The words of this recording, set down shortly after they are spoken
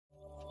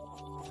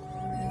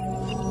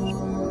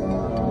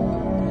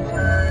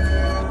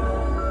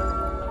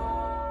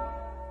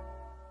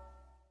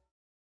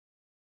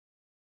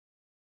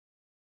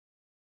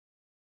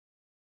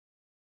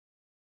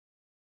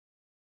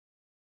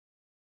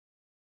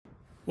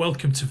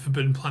Welcome to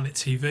Forbidden Planet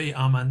TV.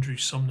 I'm Andrew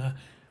Sumner,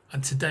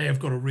 and today I've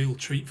got a real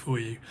treat for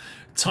you.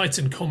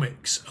 Titan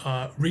Comics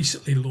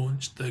recently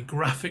launched the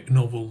graphic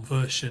novel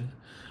version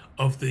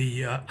of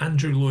the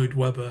Andrew Lloyd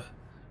Webber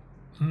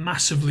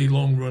massively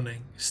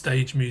long-running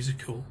stage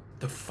musical,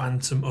 The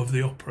Phantom of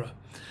the Opera.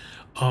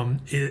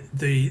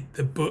 The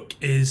book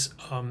is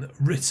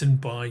written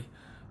by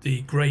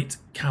the great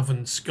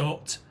Cavan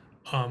Scott,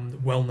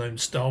 well-known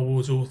Star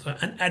Wars author,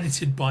 and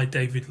edited by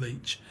David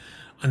Leach.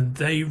 And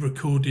they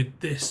recorded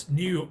this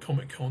New York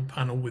Comic Con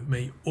panel with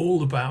me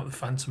all about The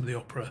Phantom of the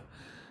Opera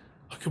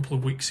a couple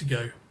of weeks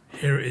ago.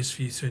 Here it is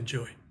for you to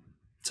enjoy.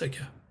 Take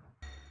care.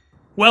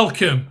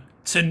 Welcome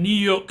to New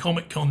York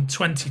Comic Con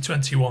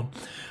 2021,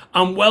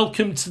 and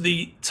welcome to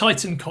the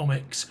Titan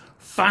Comics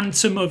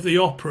Phantom of the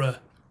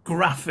Opera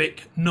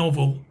graphic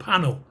novel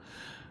panel.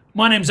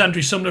 My name's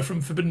Andrew Sumner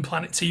from Forbidden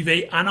Planet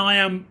TV, and I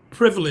am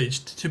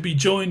privileged to be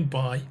joined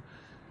by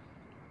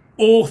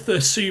author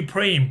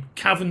supreme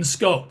Cavan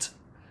Scott.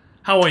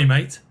 How are you,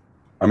 mate?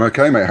 I'm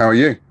okay, mate. How are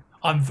you?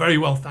 I'm very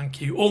well,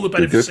 thank you. All the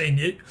better for seeing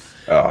you.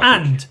 Oh,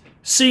 and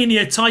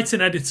senior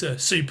Titan editor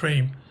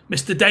supreme,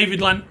 Mr. David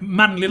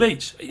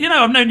Manley-Leach. You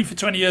know, I've known you for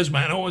 20 years,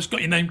 mate, and I always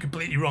got your name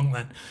completely wrong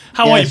then.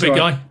 How are you, big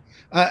guy?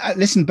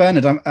 Listen,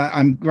 Bernard,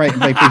 I'm great. I'm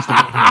very pleased to be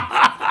here.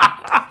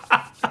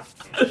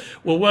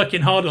 We're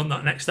working hard on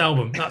that next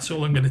album. That's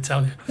all I'm going to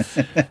tell you.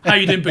 How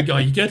you doing, big guy?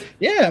 You good?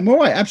 Yeah, I'm all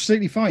right.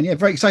 Absolutely fine. Yeah,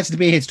 very excited to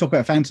be here to talk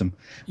about Phantom.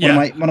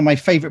 One of my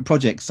favourite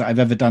projects that I've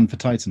ever done for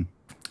Titan.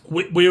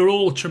 We're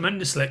all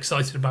tremendously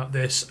excited about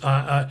this.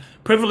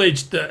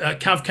 Privileged that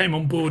Cav came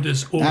on board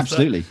as author.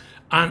 Absolutely.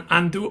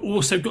 And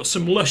also got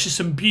some luscious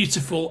and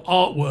beautiful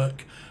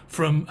artwork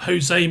from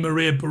José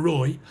Maria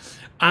Beroy.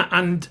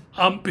 And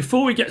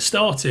before we get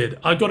started,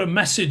 I got a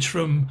message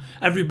from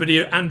everybody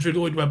at Andrew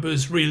Lloyd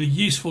Webber's really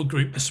useful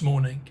group this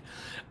morning.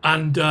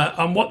 And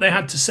what they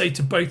had to say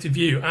to both of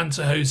you and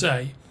to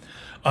José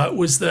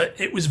was that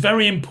it was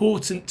very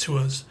important to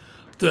us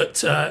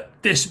that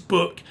this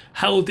book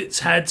held its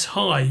heads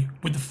high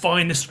with the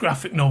finest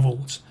graphic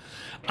novels,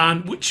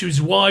 and which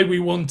is why we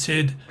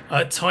wanted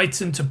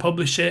Titan to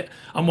publish it,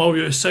 and why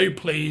we were so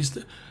pleased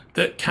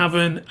that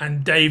Cavan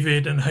and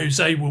David and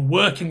José were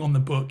working on the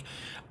book.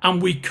 And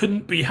we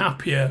couldn't be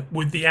happier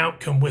with the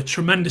outcome. We're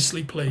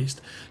tremendously pleased.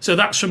 So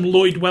that's from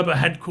Lloyd Webber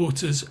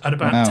headquarters at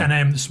about 10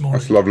 a.m. this morning.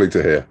 That's lovely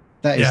to hear.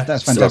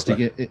 That's fantastic.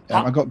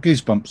 I've got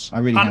goosebumps. I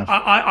really have.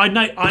 I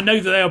know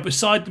that they are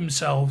beside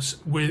themselves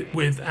with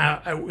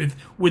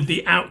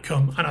the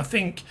outcome, and I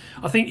think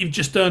you've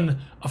just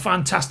done a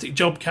fantastic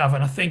job,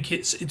 Cavan. I think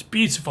it's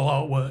beautiful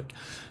artwork.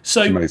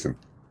 So it's amazing.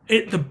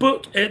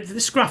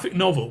 This graphic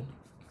novel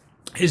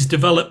is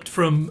developed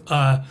from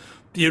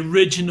the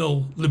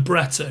original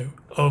libretto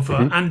of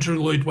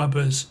Andrew Lloyd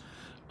Webber's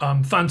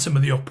Phantom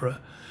of the Opera.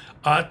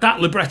 That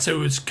libretto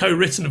was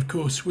co-written, of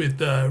course,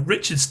 with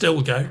Richard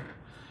Stilgoe,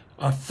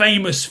 a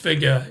famous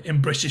figure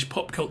in British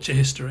pop culture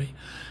history,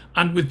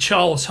 and with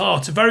Charles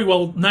Hart, a very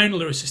well-known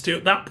lyricist who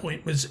at that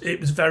point was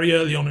very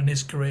early on in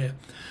his career.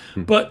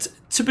 But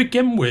to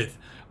begin with,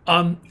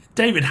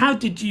 David, how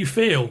did you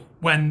feel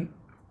when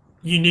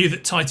you knew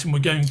that Titan were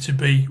going to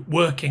be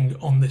working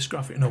on this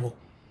graphic novel?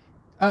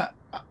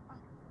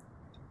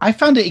 I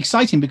found it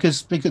exciting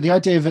because the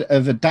idea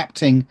of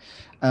adapting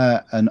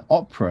an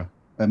opera,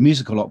 a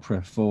musical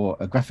opera, for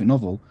a graphic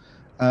novel,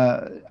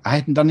 I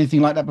hadn't done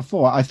anything like that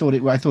before. I thought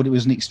it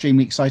was an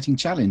extremely exciting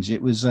challenge.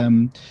 It was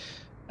for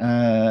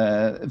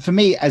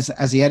me as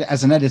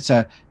an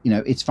editor, you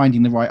know, it's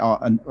finding the right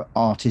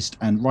artist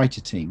and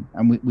writer team.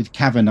 And with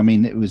Cavan, I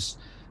mean, it was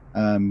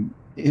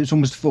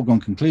almost a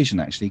foregone conclusion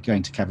actually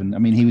going to Cavan. I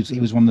mean, he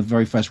was one of the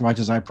very first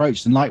writers I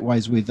approached, and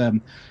likewise with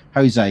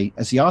José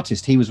as the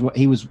artist. He was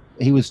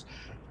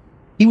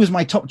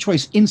my top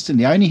choice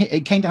instantly.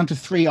 It came down to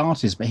 3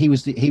 artists, but he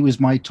was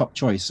my top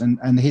choice,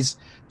 and his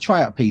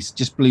tryout piece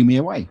just blew me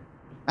away.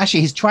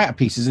 Actually, his tryout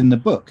piece is in the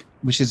book,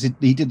 which is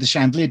he did the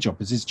chandelier job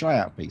as his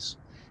tryout piece,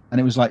 and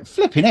it was like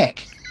flipping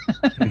heck.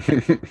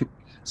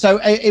 So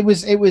it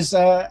was.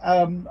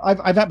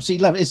 I've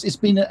absolutely loved it. It's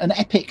been an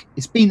epic.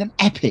 It's been an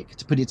epic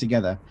to put it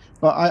together.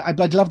 But I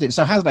loved it.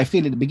 So how did I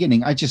feel at the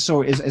beginning? I just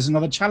saw it as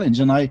another challenge.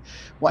 And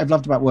what I've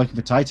loved about working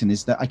for Titan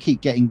is that I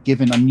keep getting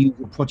given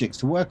unusual projects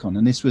to work on,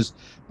 and this was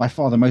by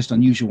far the most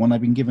unusual one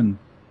I've been given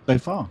so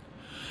far.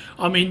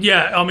 I mean,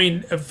 yeah. I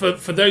mean, for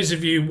those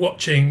of you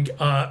watching,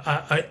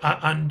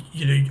 and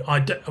you know,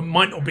 I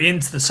might not be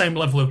into the same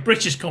level of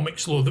British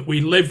comics law that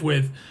we live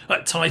with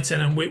at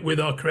Titan and with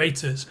our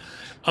creators.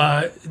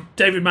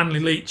 David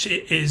Manley-Leach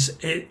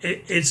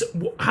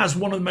has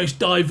one of the most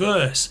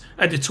diverse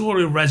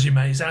editorial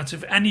resumes out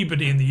of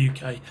anybody in the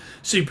UK.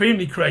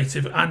 Supremely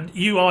creative, and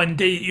you are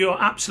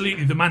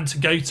absolutely the man to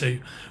go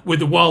to with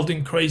the wild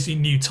and crazy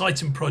new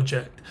Titan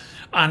project.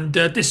 And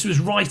this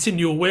was right in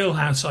your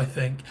wheelhouse, I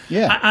think.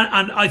 Yeah.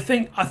 And I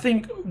think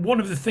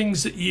one of the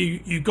things that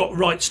you got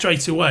right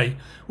straight away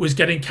was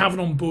getting Cavan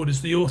on board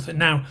as the author.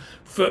 Now,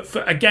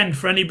 for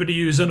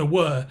anybody who is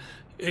unaware,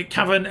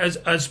 Cavan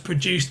has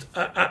produced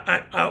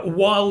a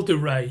wild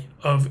array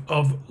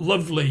of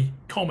lovely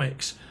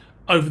comics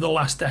over the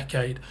last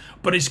decade,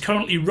 but is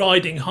currently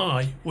riding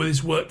high with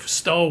his work for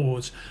Star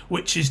Wars,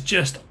 which is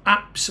just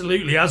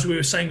absolutely, as we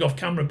were saying off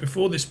camera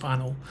before this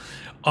panel,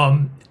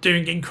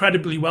 doing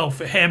incredibly well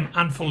for him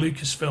and for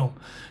Lucasfilm.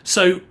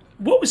 So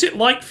what was it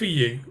like for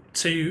you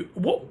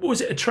what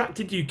was it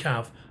attracted you,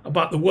 Cav,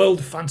 about the world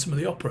of Phantom of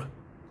the Opera?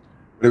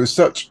 It was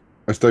such,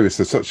 as David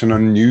said, such an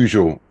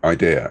unusual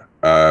idea,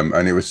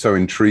 and it was so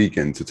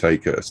intriguing to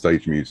take a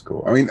stage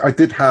musical. I mean, I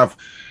did have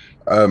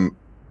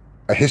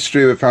a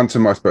history of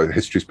Phantom. I suppose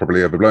history is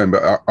probably overblown,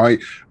 but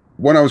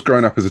when I was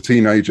growing up as a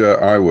teenager,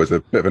 I was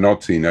a bit of an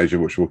odd teenager,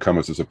 which will come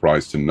as a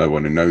surprise to no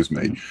one who knows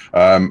me.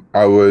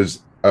 I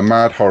was a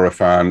mad horror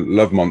fan,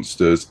 loved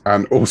monsters,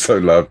 and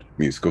also loved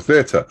musical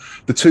theatre.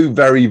 The two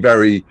very,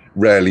 very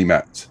rarely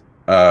met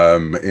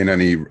in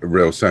any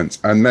real sense.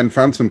 And then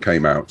Phantom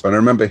came out, and I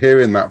remember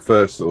hearing that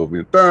first sort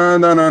of da,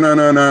 na, na, na,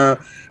 na, na,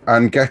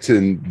 and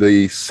getting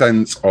the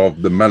sense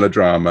of the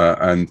melodrama,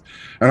 and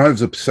I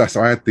was obsessed.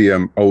 I had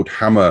the old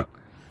Hammer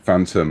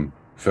Phantom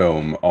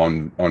film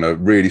on a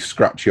really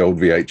scratchy old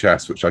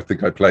VHS, which I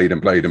think I played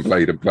and played and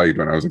played and played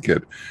when I was a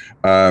kid.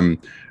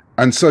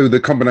 And so the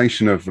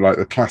combination of like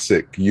the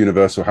classic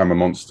Universal Hammer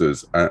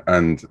monsters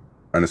and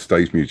a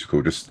stage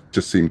musical just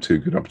seemed too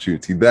good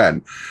opportunity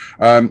then.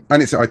 And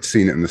I'd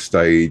seen it in the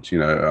stage, you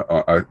know,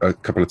 a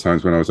couple of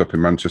times when I was up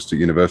in Manchester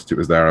University. It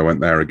was there. I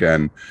went there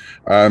again.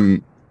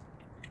 And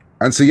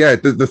so, yeah,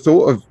 the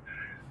thought of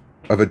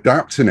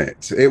adapting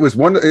it was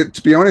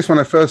to be honest, when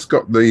I first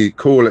got the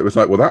call, it was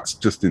like, well, that's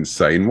just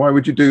insane. Why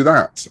would you do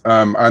that?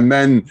 And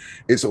then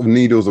it sort of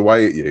needles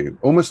away at you,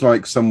 almost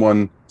like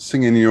someone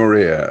singing in your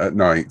ear at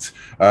night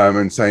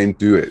and saying,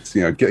 do it,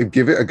 you know,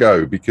 give it a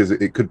go, because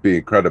it could be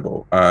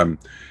incredible. And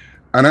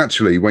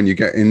actually, when you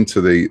get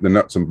into the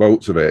nuts and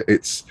bolts of it,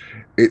 it's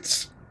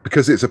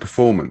because it's a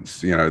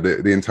performance, you know,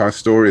 the entire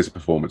story is a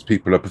performance.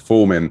 People are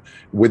performing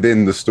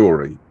within the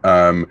story.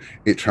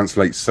 It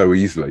translates so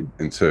easily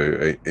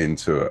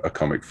into a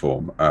comic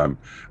form. And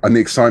the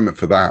excitement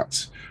for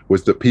that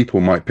was that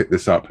people might pick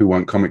this up who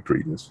weren't comic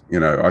readers.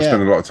 You know, I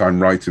spent a lot of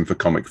time writing for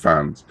comic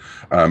fans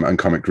and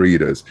comic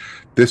readers.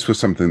 This was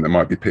something that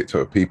might be picked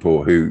up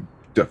people who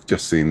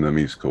just seen the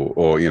musical,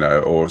 or you know,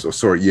 or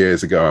saw it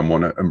years ago and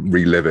want to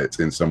relive it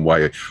in some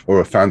way,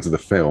 or are fans of the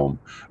film.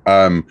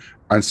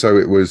 And so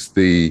it was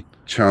the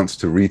chance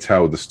to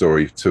retell the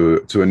story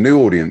to a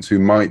new audience who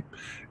might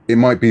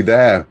be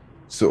their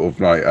sort of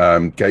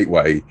like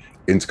gateway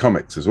into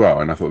comics as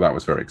well. And I thought that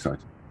was very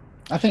exciting.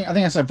 I think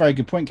that's a very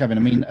good point, Kevin.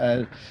 I mean,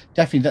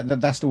 definitely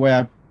that's the way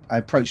I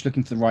approached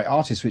looking for the right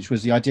artist, which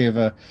was the idea of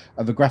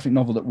a graphic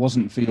novel that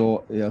wasn't for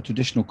your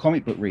traditional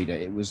comic book reader.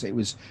 It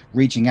was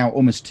reaching out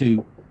almost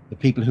to the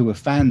people who were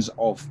fans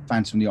of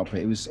Phantom of the Opera.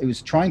 It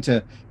was trying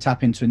to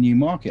tap into a new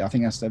market. I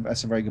think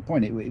that's a very good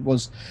point. It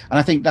was, and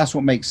I think that's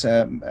what makes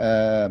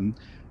Beroy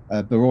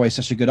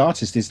such a good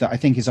artist, is that I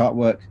think his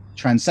artwork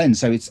transcends.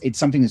 So it's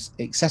something that's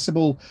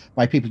accessible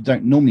by people who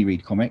don't normally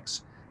read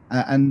comics,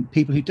 and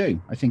people who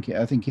do. I think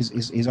his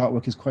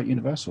artwork is quite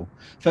universal.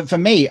 For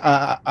me,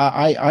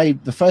 I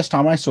the first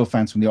time I saw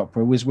Phantom of the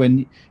Opera was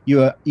when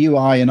I,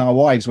 and our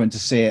wives went to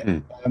see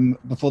it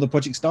before the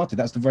project started.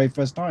 That's the very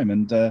first time,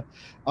 and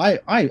I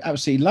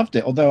absolutely loved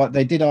it. Although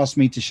they did ask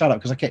me to shut up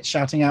because I kept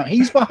shouting out,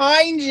 "He's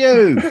behind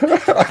you!"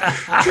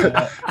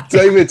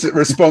 David's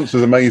response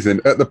was amazing.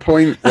 At the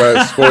point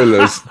where,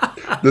 spoilers,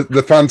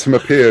 the Phantom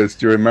appears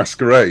during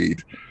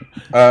Masquerade,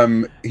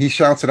 he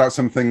shouted out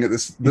something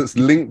that's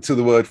linked to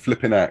the word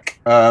flipping heck,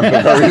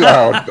 but very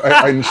loud,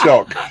 in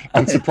shock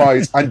and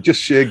surprise and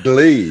just sheer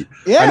glee.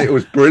 Yeah. And it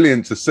was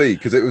brilliant to see,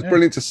 because it was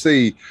brilliant to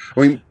see.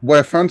 I mean,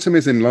 where Phantom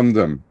is in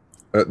London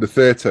at the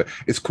theatre,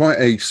 it's quite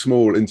a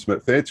small,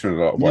 intimate theatre in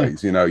a lot of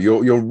ways. You know,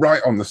 you're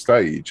right on the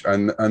stage,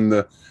 and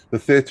the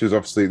theatre is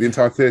obviously, the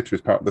entire theatre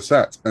is part of the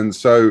set, and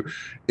so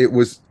it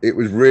was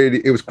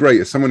great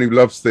as someone who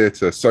loves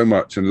theatre so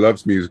much and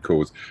loves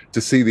musicals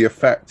to see the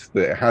effect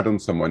that it had on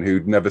someone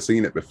who'd never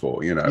seen it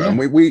before, you know. And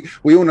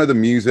we all know the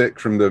music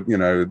from the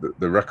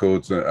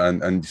records,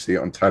 and you see it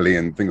on telly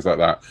and things like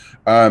that,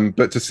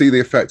 but to see the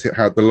effect it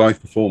had, the live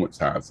performance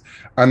has,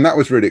 and that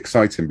was really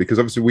exciting, because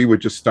obviously we were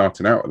just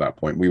starting out at that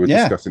point. We were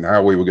discussing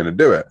how we were going to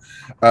do it,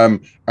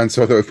 and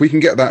so I thought, if we can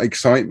get that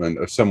excitement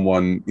of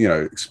someone, you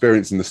know,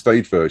 experiencing the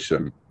stage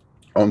version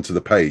onto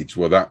the page,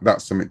 well,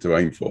 that's something to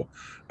aim for.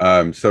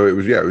 So it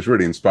was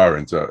really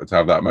inspiring to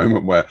have that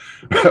moment where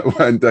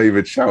when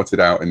David shouted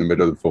out in the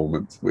middle of the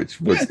performance, which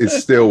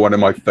is still one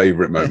of my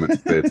favorite moments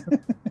of theatre.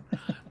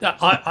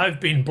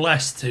 I've been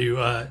blessed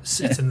to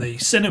sit in the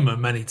cinema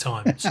many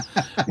times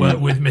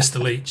with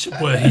Mr. Leach,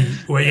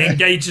 where he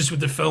engages with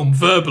the film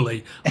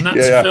verbally, and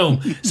that's a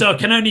film. So I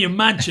can only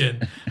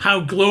imagine how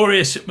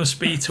glorious it must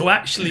be to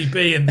actually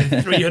be in the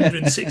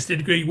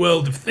 360-degree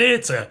world of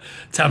theatre,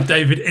 to have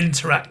David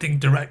interacting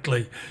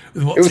directly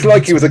with what's. It was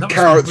like he was a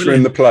character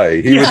in the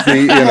play. He was the,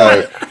 you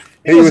know.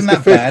 He was the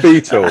fifth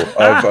Beatle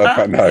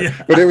of no,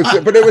 but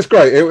it was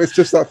great. It was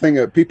just that thing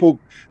that people.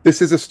 This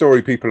is a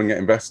story people can get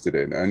invested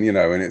in, and you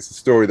know, and it's a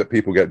story that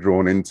people get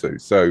drawn into.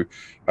 So,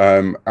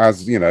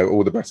 as you know,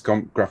 all the best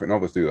graphic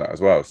novels do that as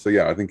well. So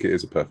yeah, I think it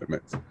is a perfect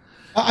mix.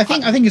 I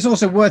think it's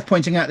also worth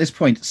pointing out at this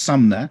point,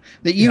 Sumner,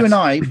 that you and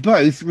I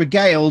both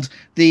regaled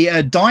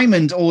the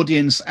Diamond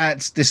audience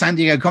at the San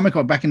Diego Comic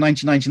Con back in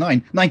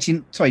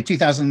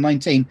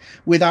 2019,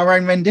 with our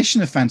own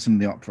rendition of Phantom of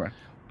the Opera.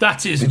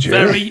 That is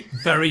very,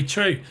 very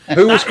true.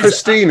 Who was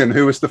Christine and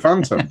who was the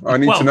Phantom? I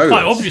need to know.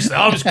 Quite obviously,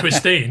 I was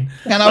Christine,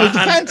 and I was the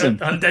Phantom,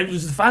 and David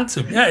was the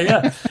Phantom.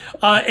 Yeah.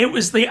 It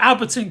was the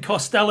Abbott and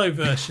Costello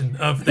version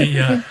of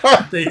the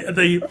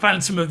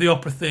Phantom of the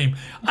Opera theme.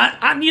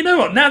 And you know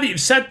what? Now that you've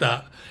said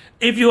that,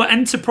 if you're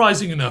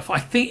enterprising enough, I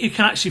think you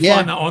can actually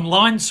find that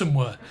online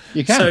somewhere.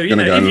 You can. So if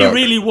you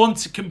really want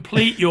to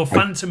complete your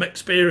Phantom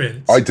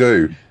experience, I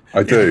do.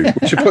 We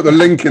should put the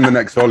link in the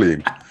next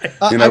volume.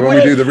 When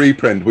we do the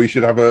reprint, we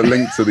should have a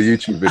link to the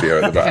YouTube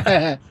video at the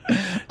back.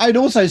 I'd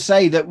also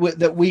say that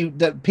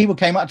people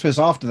came up to us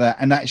after that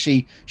and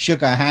actually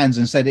shook our hands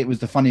and said it was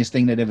the funniest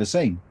thing they'd ever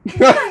seen.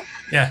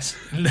 Yes,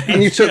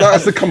 and you took that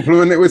as the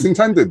compliment it was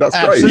intended. That's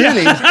great.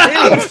 Absolutely,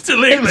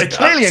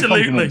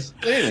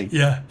 Clearly.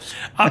 Yeah,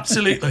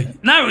 absolutely.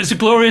 No, it was a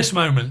glorious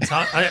moment.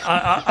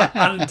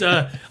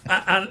 I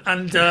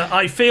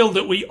feel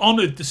that we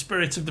honoured the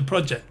spirit of the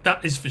project.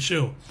 That is for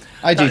sure.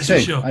 I do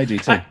too.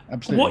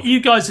 Absolutely. What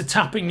you guys are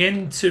tapping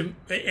into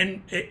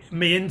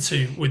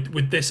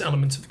with this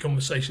element of the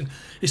conversation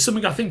is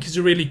something I think is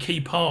a really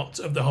key part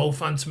of the whole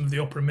Phantom of the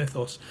Opera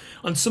mythos,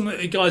 and some of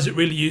the guys at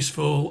Really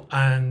Useful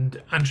and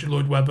Andrew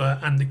Lloyd Webber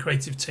and the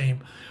creative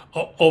team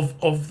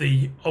of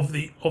the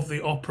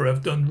opera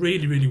have done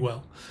really, really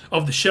well.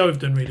 Of the show have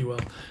done really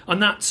well,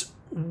 and that's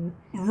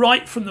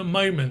right from the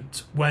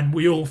moment when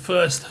we all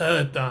first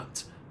heard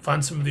that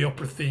Phantom of the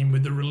Opera theme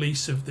with the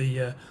release of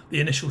the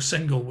initial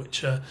single,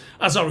 which,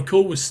 as I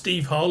recall, was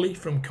Steve Harley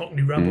from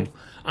Cockney Rebel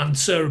and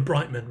Sarah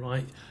Brightman,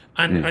 right?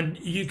 And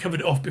you covered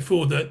it off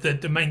before,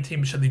 the main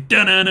theme show, the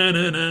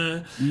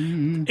da-na-na-na-na.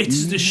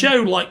 It's the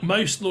show, like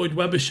most Lloyd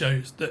Webber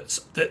shows,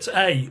 that's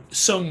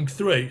sung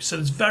through, so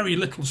there's very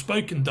little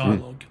spoken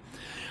dialogue.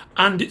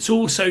 And it's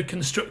also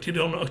constructed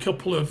on a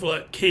couple of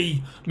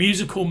key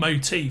musical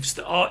motifs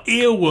that are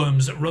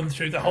earworms that run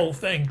through the whole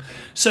thing.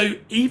 So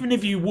even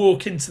if you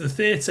walk into the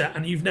theatre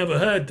and you've never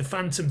heard the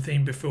Phantom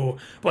theme before,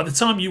 by the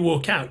time you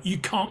walk out, you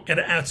can't get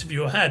it out of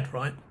your head,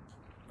 right?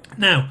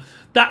 Now,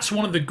 that's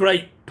one of the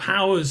great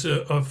powers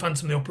of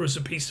Phantom of the Opera as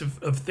a piece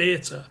of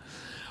theatre.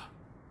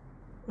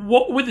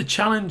 What were the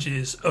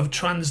challenges of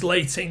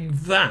translating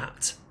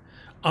that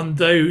and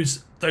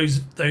those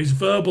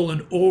verbal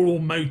and oral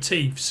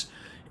motifs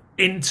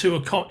into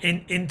a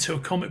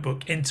comic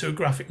book, into a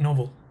graphic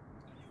novel?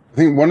 I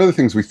think one of the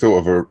things we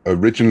thought of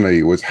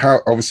originally was how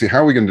are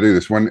we going to do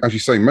this when, as you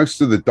say, most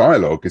of the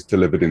dialogue is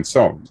delivered in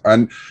song,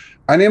 and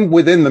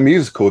within the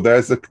musical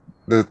there's a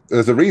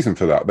reason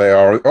for that. They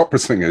are opera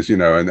singers,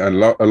 and a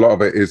lot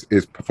of it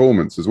is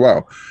performance as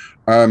well.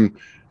 And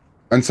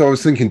so I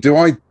was thinking, do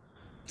I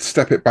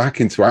step it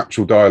back into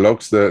actual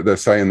dialogues that they're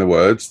saying the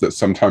words that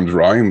sometimes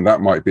rhyme? That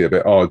might be a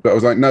bit odd, but I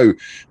was like, no,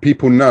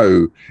 people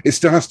know it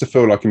still has to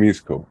feel like a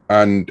musical.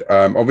 And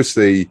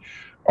obviously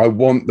I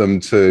want them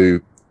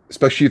to,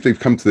 especially if they've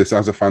come to this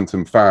as a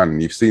Phantom fan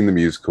and you've seen the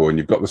musical and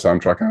you've got the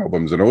soundtrack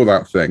albums and all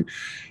that thing,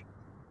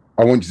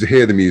 I want you to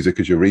hear the music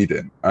as you're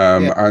reading.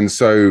 And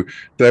so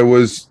there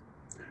was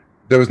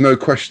no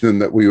question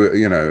that we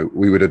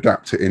would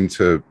adapt it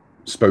into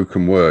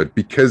spoken word,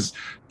 because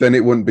then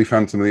it wouldn't be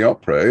Phantom of the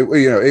Opera.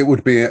 It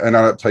would be an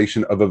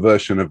adaptation of a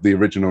version of the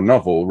original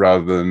novel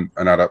rather than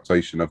an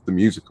adaptation of the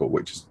musical,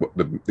 which is what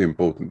the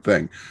important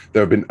thing.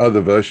 There have been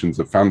other versions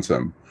of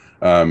Phantom,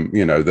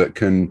 that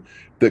can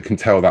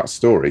tell that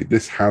story.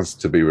 This has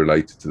to be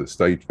related to the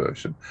stage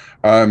version.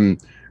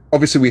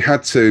 Obviously, we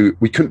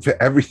couldn't fit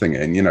everything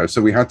in,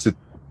 so we had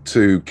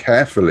to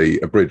carefully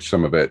abridge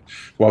some of it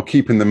while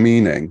keeping the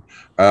meaning,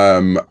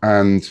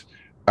 and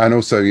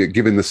also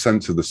giving the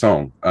sense of the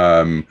song.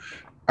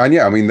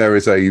 There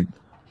is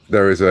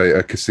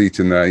a cassette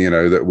in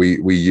there, that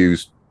we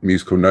use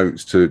musical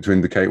notes to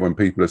indicate when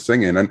people are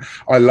singing. And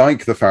I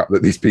like the fact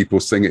that these people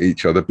sing at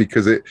each other,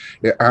 because it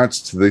adds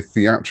to the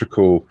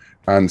theatrical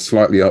and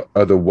slightly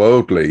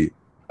otherworldly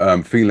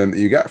feeling that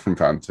you get from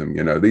Phantom.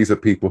 These are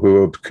people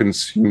who are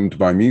consumed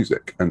by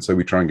music, and so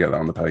we try and get that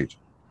on the page.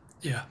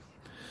 Yeah.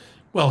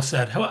 Well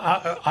said.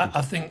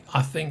 I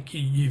think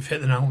you've hit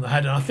the nail on the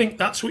head, and I think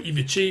that's what you've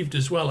achieved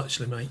as well,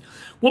 actually, mate.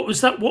 What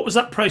was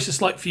that process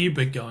like for you,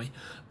 big guy?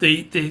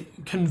 The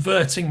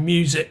converting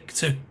music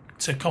to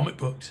comic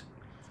books.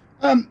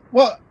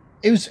 Well,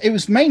 it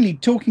was mainly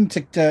talking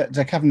to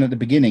Cavan at the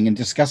beginning and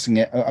discussing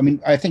it. I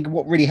mean, I think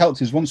what really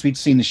helped is once we'd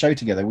seen the show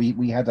together,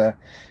 we had a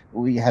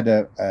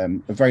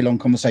very long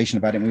conversation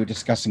about it. And we were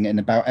discussing it and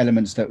about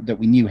elements that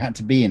we knew had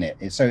to be in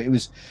it. So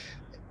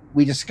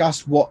we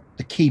discussed what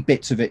the key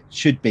bits of it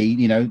should be,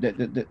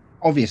 the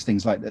obvious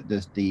things like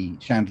the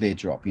chandelier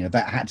drop,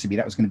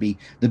 that was going to be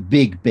the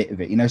big bit of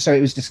it, so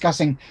it was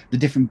discussing the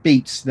different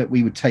beats that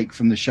we would take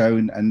from the show,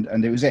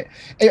 and it was it.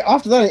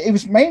 After that, it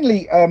was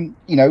mainly,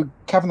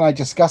 Cavan and I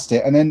discussed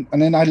it, and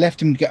then I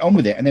left him to get on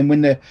with it. And then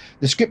when the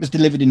script was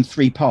delivered in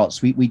 3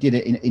 parts, we did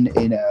it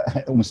in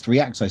almost 3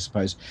 acts, I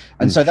suppose.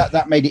 And so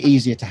that made it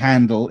easier to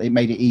handle. It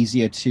made it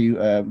easier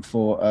to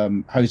for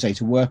Jose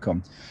to work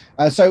on.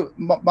 So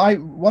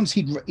once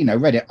he'd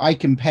read it, I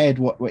compared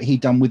what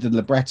he'd done with the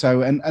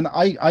libretto, and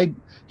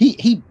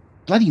he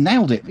bloody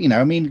nailed it.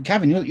 I mean,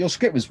 Cavan, your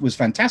script was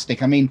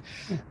fantastic. I mean,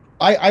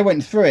 I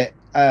went through it.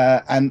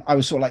 And I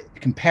was sort of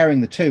like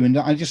comparing the two, and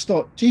I just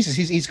thought, Jesus,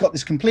 he's got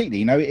this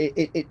completely.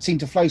 It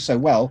seemed to flow so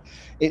well.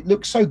 It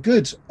looked so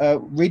good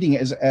reading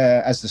it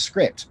as the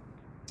script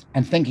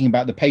and thinking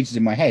about the pages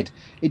in my head.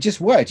 It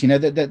just worked.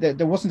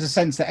 There wasn't a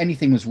sense that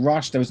anything was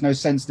rushed. There was no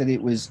sense that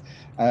it was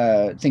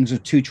things were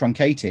too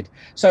truncated.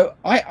 So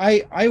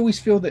I always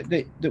feel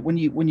that when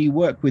you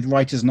work with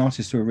writers and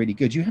artists who are really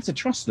good, you have to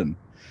trust them.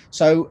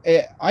 So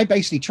I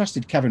basically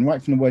trusted Cavan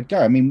right from the word go.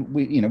 I mean,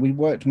 we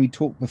worked and we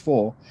talked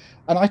before,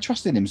 and I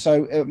trusted him.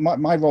 So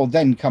my role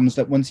then comes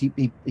that once he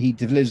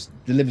delivers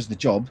the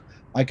job,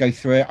 I go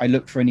through it. I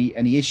look for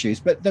any issues,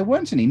 but there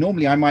weren't any.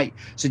 Normally, I might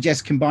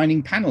suggest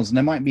combining panels, and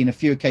there might be in a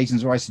few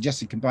occasions where I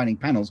suggested combining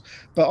panels.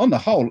 But on the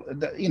whole,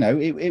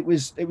 it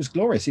was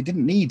glorious. It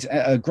didn't need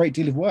a great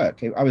deal of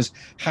work. I was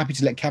happy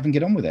to let Cavan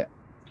get on with it.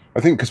 I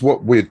think because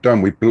what we'd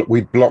done,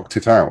 we'd blocked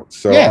it out.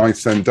 So Yeah. I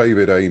sent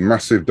David a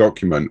massive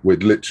document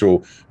with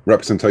literal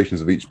representations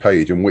of each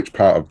page and which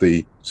part of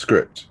the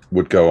script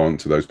would go on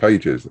to those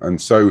pages. And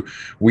so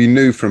we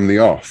knew from the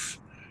off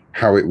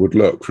how it would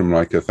look from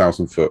like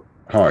 1,000 foot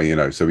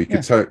high, so we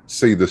could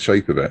see the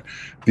shape of it.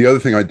 The other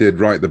thing I did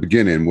right at the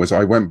beginning was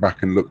I went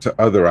back and looked at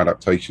other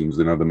adaptations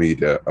in other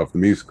media of the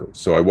musical.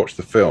 So I watched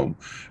the film.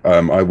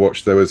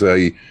 There was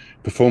a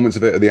performance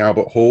of it at the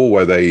Albert Hall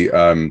where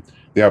the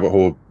Albert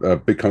Hall,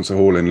 big concert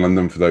hall in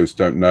London, for those who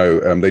don't know,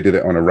 they did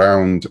it on a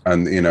round,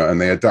 and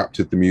and they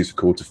adapted the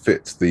musical to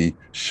fit the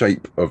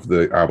shape of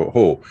the Albert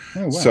Hall.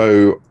 Oh, wow.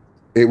 So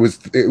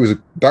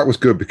that was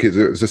good, because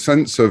it was a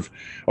sense of,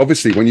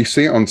 obviously when you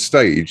see it on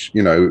stage,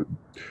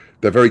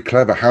 they're very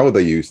clever how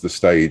they use the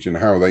stage and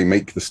how they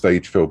make the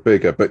stage feel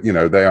bigger, but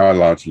they are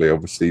largely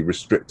obviously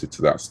restricted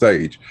to that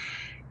stage.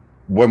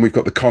 When we've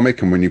got the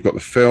comic and when you've got the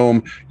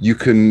film, you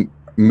can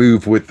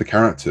move with the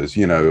characters,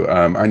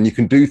 and you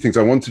can do things.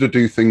 I wanted to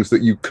do things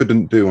that you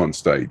couldn't do on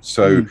stage.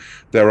 So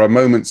there are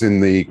moments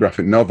in the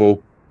graphic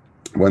novel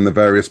when the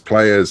various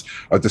players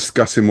are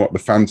discussing what the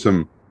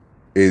Phantom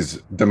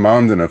is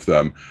demanding of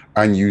them,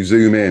 and you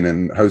zoom in,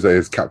 and Jose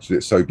has captured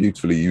it so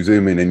beautifully. You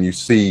zoom in and you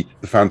see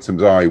the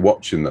Phantom's eye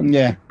watching them in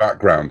the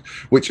background,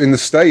 which in the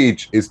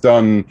stage is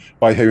done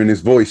by hearing his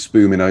voice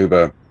booming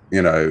over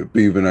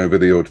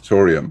the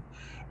auditorium.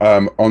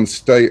 On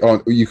stage,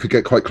 you could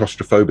get quite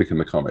claustrophobic in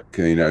the comic.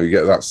 You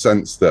get that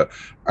sense that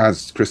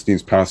as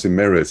Christine's passing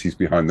mirrors, he's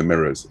behind the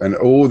mirrors, and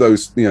all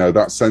those,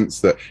 that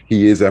sense that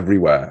he is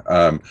everywhere.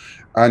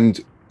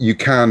 And you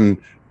can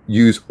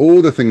use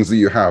all the things that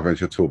you have as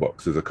your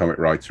toolbox as a comic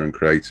writer and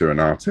creator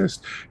and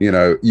artist.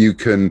 You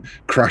can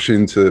crash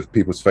into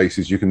people's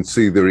faces. You can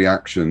see the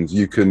reactions.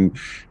 You can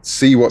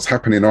see what's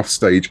happening off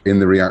stage in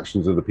the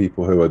reactions of the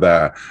people who are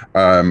there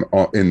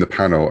in the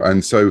panel.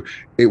 And so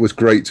it was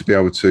great to be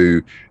able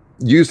to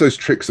use those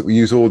tricks that we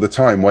use all the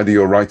time, whether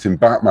you're writing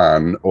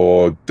Batman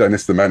or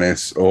Dennis the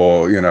Menace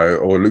or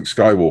Luke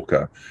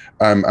Skywalker,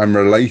 and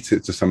relate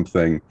it to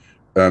something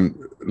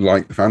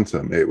like the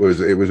Phantom. It was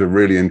a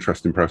really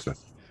interesting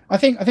process. I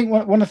think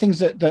one of the things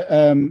that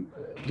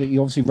you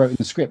obviously wrote in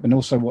the script, and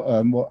also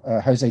what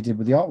Jose did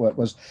with the artwork,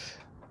 was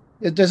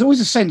there's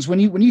always a sense when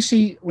you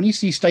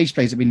see stage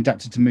plays that have been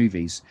adapted to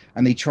movies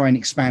and they try and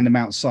expand them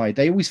outside,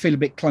 they always feel a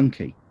bit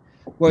clunky.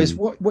 Whereas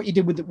what you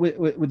did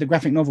with the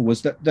graphic novel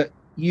was that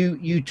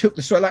you took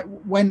the story, like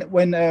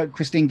when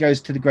Christine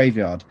goes to the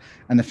graveyard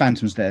and the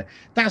Phantom's there.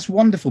 That's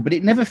wonderful, but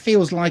it never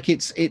feels like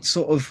it's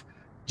sort of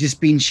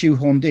just been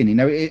shoehorned in,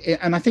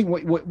 and I think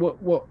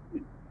what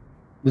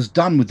was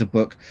done with the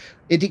book,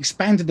 it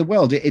expanded the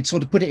world. It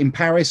sort of put it in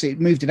Paris. It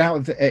moved it out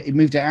of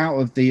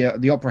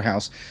the opera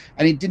house,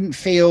 and it didn't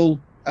feel,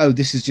 oh,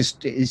 it's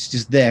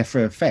just there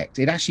for effect.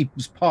 It actually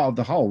was part of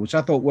the whole, which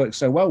I thought worked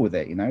so well with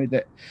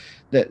it.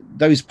 That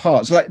those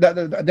parts, like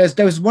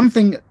there was one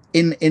thing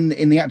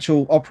in the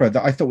actual opera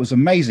that I thought was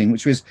amazing,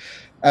 which was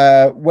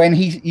when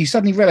you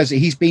suddenly realize that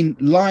he's been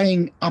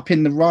lying up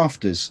in the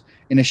rafters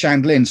in a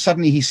chandelier, and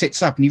suddenly he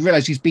sits up and you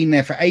realize he's been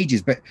there for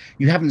ages, but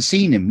you haven't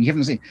seen him.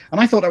 And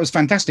I thought that was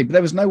fantastic, but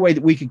there was no way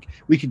that we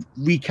could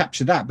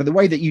recapture that. But the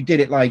way that you did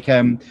it, like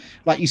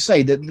you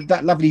say,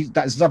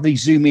 that lovely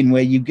zoom in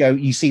where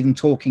you see them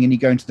talking and you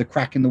go into the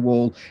crack in the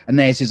wall and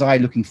there's his eye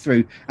looking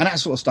through and that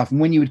sort of stuff. And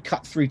when you would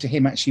cut through to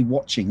him actually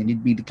watching and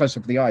you'd be the close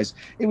up of the eyes,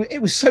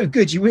 it was so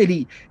good.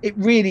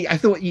 I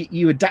thought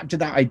you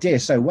adapted that idea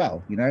so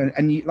well,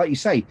 and you, like you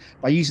say,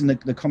 by using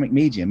the comic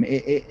medium,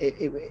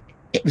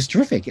 it was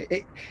terrific.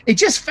 It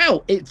just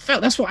felt,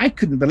 that's what I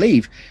couldn't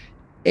believe.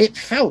 It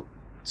felt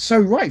so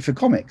right for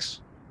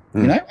comics.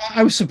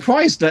 I was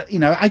surprised that,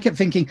 I kept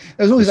thinking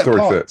there was always that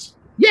part. Fits.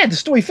 Yeah, the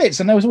story fits,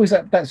 and there was always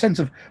that sense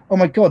of, oh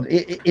my god,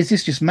 is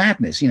this just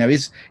madness?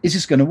 Is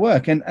this going to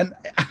work? And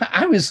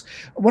I was,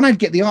 when I'd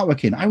get the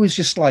artwork in, I was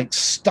just like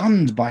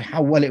stunned by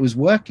how well it was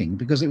working,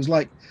 because it was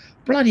like,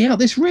 bloody hell,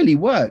 this really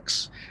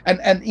works. And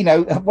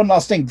one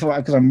last thing,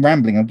 because I'm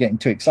rambling, I'm getting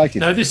too excited.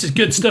 No, this is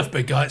good stuff,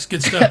 big guy. It's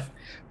good stuff.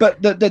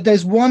 But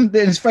there's one,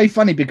 it's very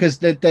funny, because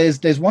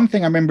there's one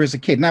thing I remember as a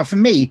kid. Now, for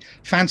me,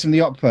 Phantom of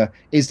the Opera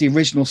is the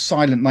original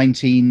silent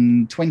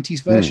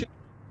 1920s version,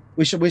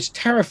 which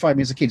terrified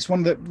me as a kid. It's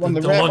one of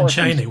the rare Lon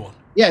Chaney one.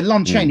 Yeah,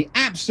 Lon Chaney,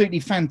 absolutely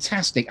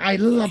fantastic. I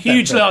love that.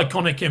 Hugely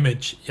iconic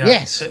image. Yeah,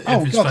 yes.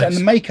 Oh god, face. And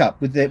the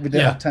makeup with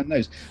the upturned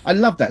nose. I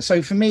love that.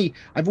 So for me,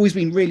 I've always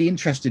been really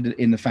interested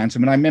in the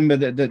Phantom, and I remember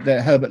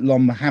the Herbert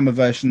Lom Hammer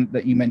version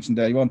that you mentioned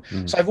earlier on.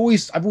 So I've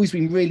always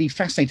been really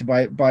fascinated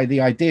by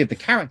the idea of the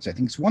character. I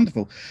think it's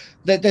wonderful.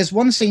 There's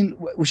one scene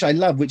which I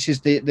love, which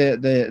is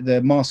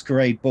the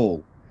masquerade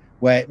ball,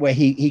 where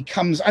he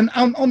comes, and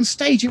on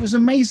stage it was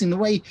amazing the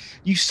way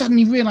you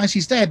suddenly realize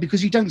he's there,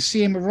 because you don't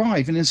see him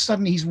arrive, and then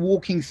suddenly he's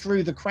walking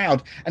through the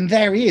crowd and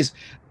there he is.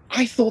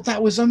 I thought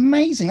that was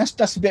amazing.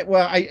 That's a bit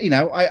where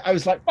I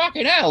was like,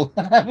 fucking hell,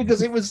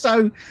 because it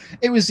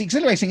was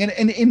exhilarating.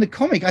 And in the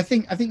comic, I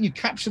think you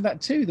captured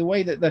that too, the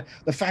way that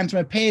the Phantom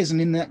appears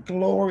and in that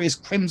glorious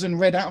crimson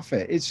red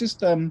outfit. It's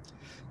just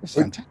it's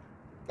fantastic.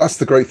 That's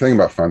the great thing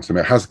about Phantom.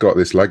 It has got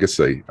this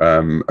legacy,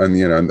 and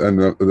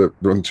the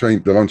Lon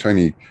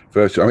Chaney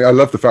version. I mean, I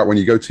love the fact when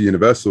you go to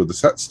Universal, the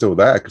set's still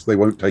there because they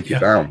won't take it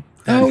down.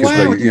 Oh,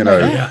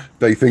 Because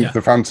they think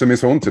the Phantom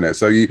is haunting it.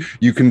 So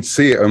you can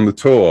see it on the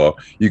tour.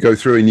 You go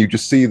through and you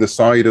just see the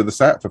side of the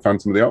set for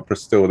Phantom of the Opera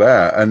still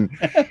there, and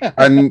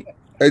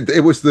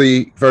it was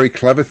the very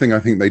clever thing I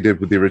think they did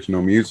with the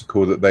original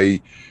musical, that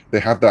they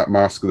had that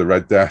Mask of the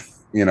Red Death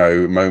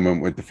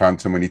moment with the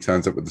Phantom when he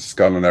turns up with the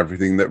skull and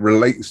everything, that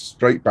relates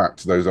straight back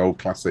to those old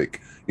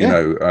classic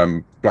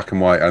black and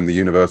white and the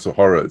Universal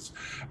horrors,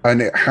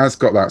 and it has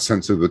got that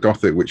sense of the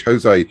Gothic, which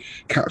Jose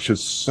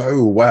captures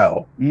so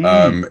well in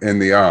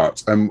the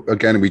art. And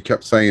again, we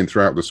kept saying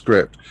throughout the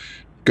script,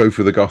 go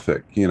for the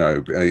Gothic,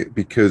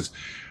 because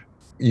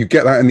you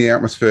get that in the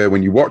atmosphere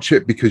when you watch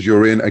it, because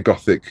you're in a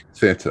Gothic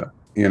theatre.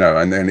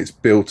 And then it's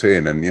built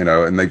in,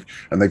 and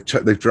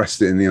they've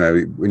dressed it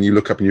in. When you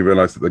look up and you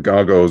realize that the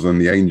gargoyles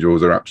and the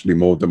angels are actually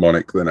more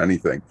demonic than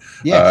anything.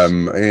 Yes.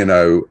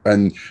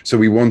 And so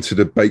we wanted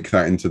to bake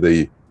that into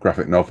the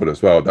graphic novel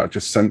as well. That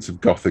just sense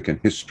of Gothic and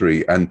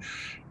history and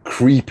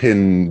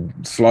creeping,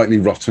 slightly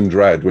rotten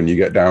dread when you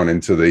get down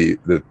into the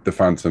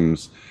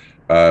Phantom's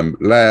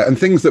lair, and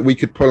things that we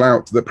could pull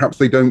out that perhaps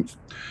they don't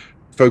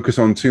focus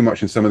on too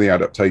much in some of the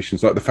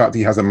adaptations, like the fact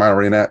he has a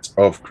marionette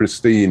of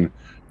Christine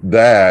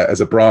there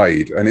as a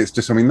bride, and it's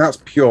just, that's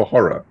pure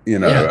horror,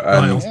 and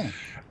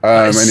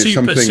it's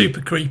something super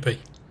creepy.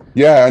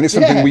 Yeah, and it's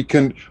something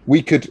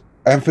we could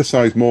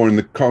emphasize more in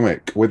the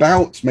comic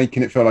without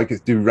making it feel like it's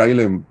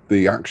derailing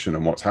the action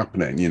and what's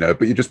happening,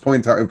 but you just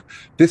point out,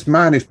 this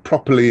man is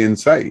properly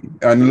insane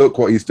and look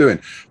what he's doing.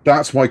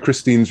 That's why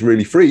Christine's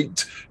really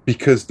freaked,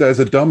 because there's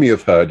a dummy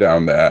of her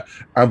down there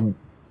and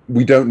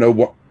we don't know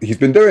what he's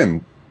been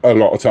doing a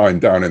lot of time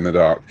down in the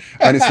dark.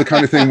 And it's the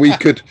kind of thing we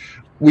could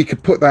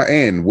put that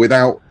in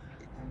without,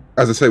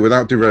 as I say,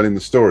 without derailing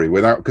the story,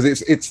 because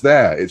it's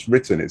there, it's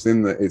written, it's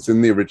in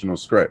the original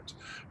script.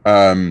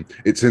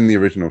 It's in the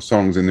original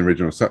songs, in the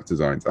original set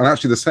designs. And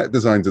actually the set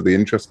designs are the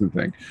interesting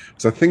thing.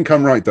 So I think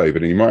I'm right,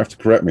 David, and you might have to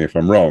correct me if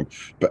I'm wrong,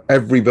 but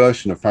every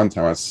version of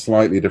Phantom has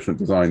slightly different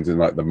designs in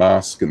like the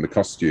mask and the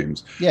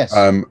costumes. Yes.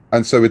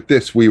 And so with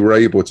this, we were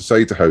able to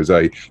say to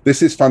Jose,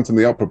 this is Phantom of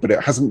the Opera, but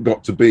it hasn't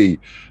got to be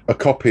a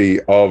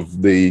copy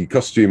of the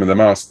costume and the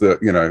mask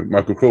that,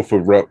 Michael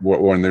Crawford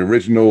wore in the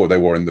original, or they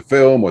wore in the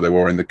film, or they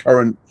wore in the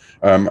current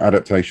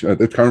adaptation,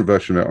 the current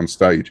version of it on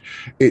stage.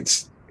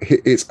 It's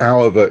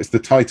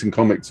the Titan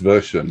Comics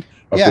version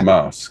of the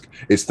mask.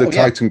 It's the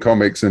Titan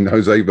Comics and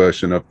Jose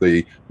version of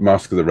the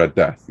Mask of the Red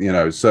Death,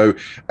 so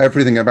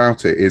everything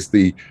about it is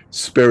the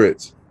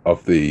spirit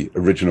of the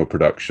original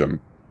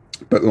production,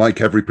 but like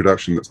every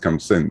production that's come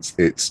since,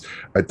 it's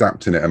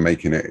adapting it and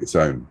making it its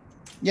own.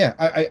 Yeah,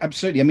 I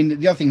absolutely. I mean,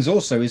 the other things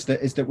also is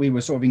that we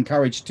were sort of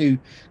encouraged to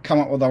come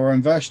up with our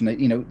own version.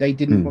 They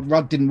didn't.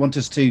 Rudd didn't want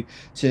us to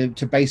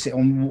base it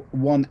on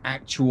one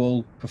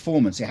actual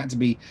performance. It had to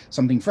be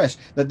something fresh.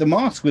 That the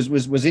mask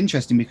was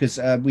interesting because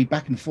we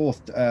back and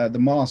forth the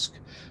mask.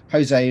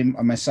 Jose and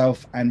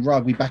myself and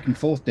Rug, we back and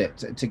forth it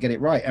to get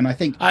it right. And I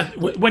think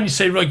when you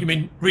say Rug, you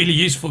mean really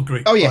useful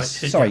group. Oh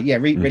yes, right. Sorry,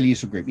 really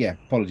useful group. Yeah,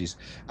 apologies.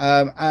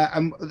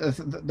 And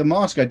the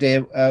mask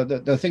idea,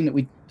 the thing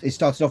that it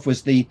started off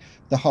was the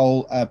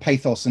whole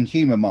pathos and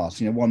humor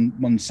mask.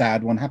 One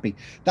sad, one happy.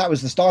 That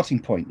was the starting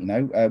point.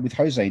 With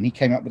Jose, and he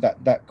came up with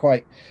that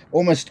quite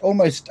almost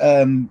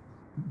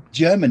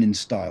German in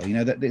style.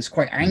 That it's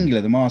quite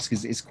angular. The mask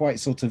is quite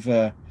sort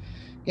of.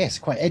 Yes,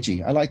 quite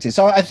edgy. I liked it.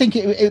 So I think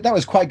that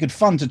was quite good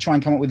fun to try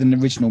and come up with an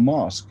original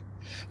mask.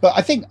 But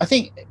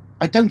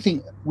I don't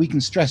think we can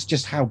stress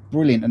just how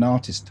brilliant an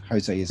artist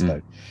Jose is,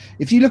 though.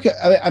 If you look at,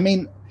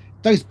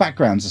 those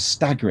backgrounds are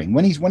staggering.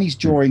 When he's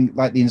drawing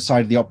like the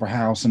inside of the opera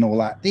house and all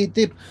that, they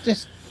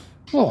just,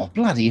 oh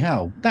bloody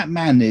hell, that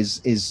man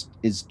is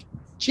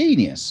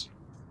genius.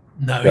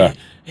 No, Yeah.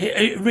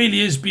 it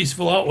really is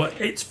beautiful artwork.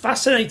 It's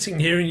fascinating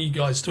hearing you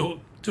guys talk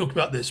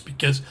about this,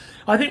 because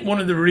I think one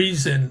of the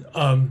reason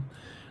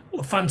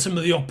Phantom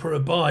of the Opera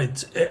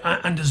abides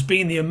and has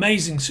been the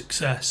amazing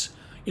success,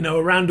 you know,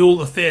 around all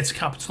the theatre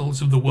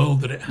capitals of the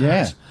world that it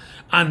has,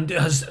 and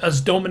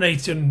has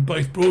dominated in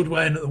both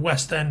Broadway and at the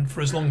West End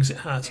for as long as it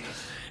has,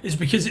 is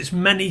because it's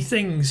many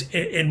things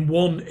in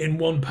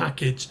one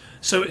package.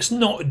 So it's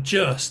not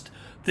just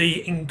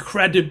the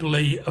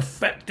incredibly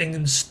affecting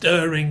and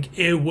stirring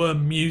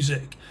earworm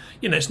music.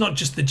 You know, it's not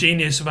just the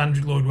genius of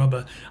Andrew Lloyd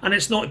Webber, and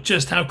it's not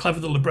just how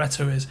clever the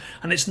libretto is,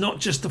 and it's not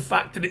just the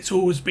fact that it's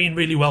always been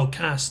really well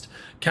cast.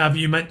 Cav,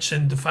 you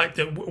mentioned the fact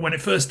that when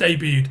it first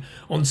debuted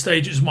on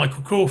stage, it was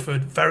Michael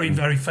Crawford,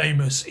 very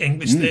famous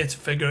English theatre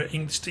figure,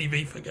 English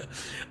TV figure.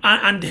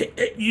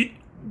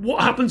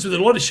 What happens with a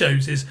lot of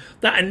shows is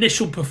that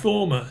initial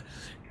performer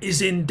is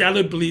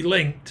indelibly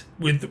linked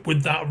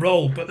with that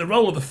role, but the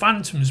role of the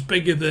Phantom is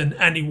bigger than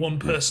any one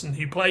person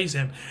who plays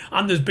him,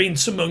 and there's been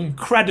some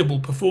incredible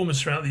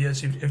performers throughout the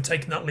years who've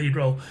taken that lead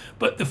role,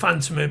 but the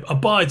Phantom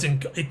abides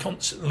and it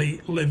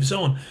constantly lives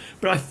on.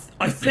 But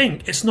I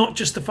think it's not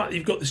just the fact that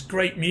you've got this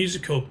great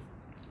musical,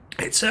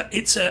 it's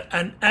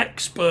an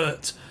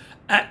expert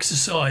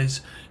exercise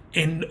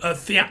in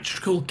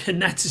theatrical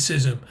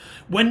kineticism.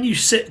 When you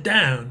sit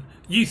down,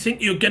 you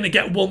think you're going to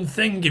get one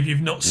thing if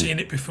you've not seen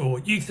it before.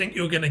 You think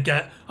you're going to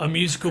get a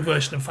musical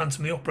version of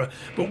Phantom of the Opera,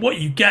 but what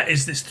you get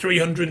is this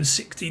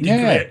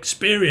 360-degree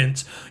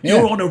experience.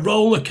 You're on a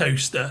roller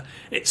coaster.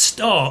 It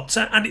starts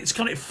and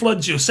it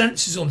floods your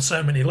senses on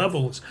so many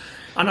levels,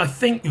 and I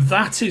think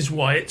that is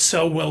why it's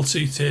so well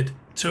suited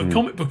to a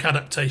comic book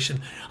adaptation.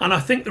 And I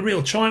think the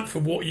real triumph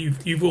of what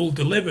you've all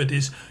delivered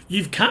is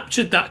you've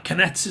captured that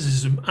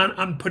kineticism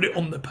and put it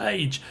on the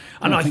page.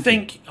 And I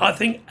think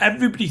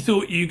everybody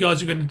thought you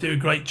guys were going to do a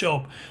great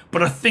job,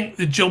 but I think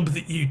the job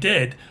that you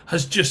did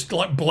has just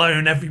like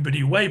blown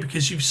everybody away,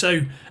 because you've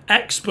so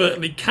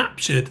expertly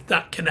captured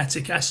that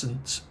kinetic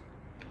essence.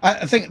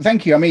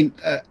 Thank you. I mean,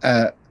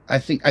 I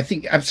think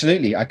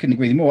absolutely, I couldn't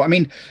agree with you more. I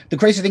mean, the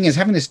crazy thing is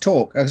having this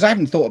talk, because I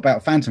haven't thought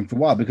about Phantom for a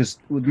while, because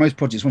with most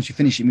projects, once you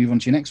finish it, you move on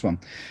to your next one.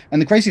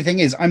 And the crazy thing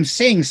is I'm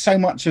seeing so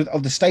much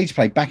of the stage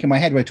play back in my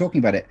head. We're talking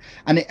about it,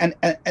 and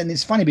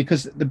it's funny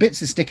because the bits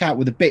that stick out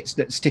were the bits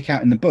that stick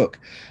out in the book.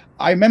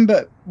 I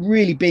remember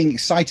really being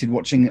excited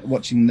watching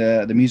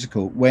the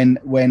musical when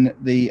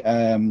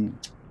the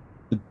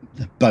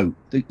boat,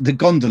 the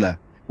gondola,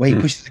 where he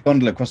pushes the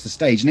gondola across the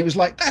stage, and it was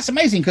like, that's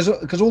amazing,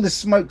 because all this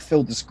smoke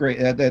filled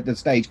the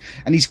stage,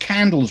 and these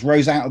candles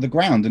rose out of the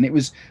ground, and it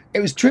was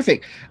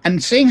terrific.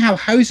 And seeing how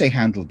Jose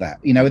handled that,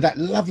 you know, that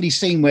lovely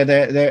scene where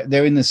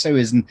they're in the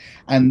sewers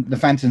and the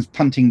Phantom's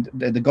punting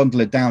the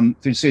gondola down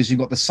through the sewers. You've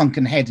got the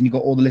sunken head, and you've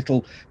got all the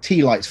little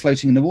tea lights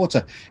floating in the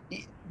water.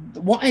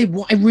 What I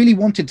really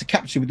wanted to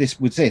capture with this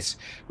was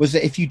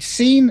that if you'd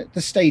seen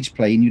the stage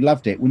play and you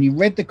loved it, when you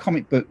read the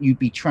comic book, you'd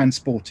be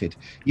transported.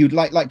 You'd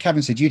like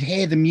Cavan said, you'd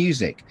hear the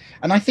music.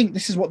 And I think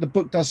this is what the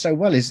book does so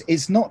well, is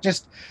it's not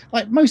just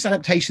like most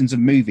adaptations of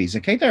movies.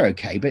 Okay, they're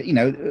okay, but you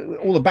know,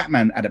 all the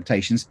Batman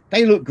adaptations,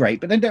 they look great,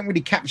 but they don't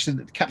really capture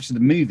the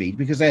movie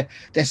because they're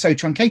so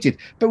truncated.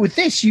 But with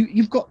this,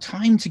 you've got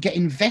time to get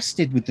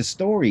invested with the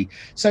story.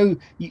 So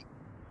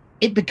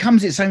it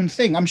becomes its own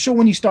thing. I'm sure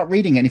when you start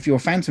reading it, and if you're a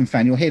Phantom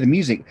fan, you'll hear the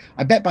music.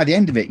 I bet by the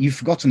end of it, you've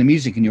forgotten the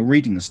music and you're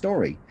reading the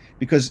story,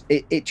 because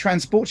it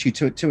transports you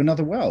to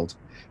another world.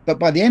 But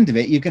by the end of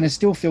it, you're going to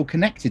still feel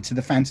connected to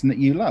the Phantom that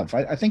you love.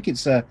 I think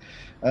it's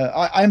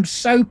I'm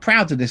so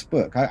proud of this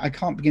book. I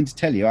can't begin to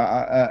tell you.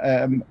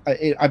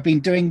 I've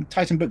been doing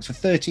Titan books for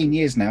 13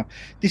 years now.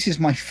 This is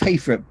my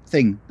favorite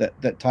thing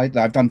that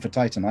I've done for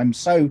Titan. I'm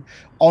so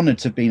honored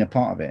to have been a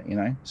part of it, you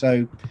know,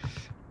 so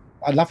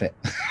I love it.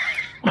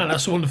 Well,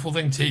 that's a wonderful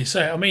thing to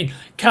say. I mean,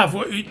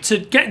 Cav, to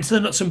get into the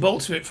nuts and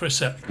bolts of it for a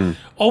sec,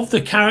 of the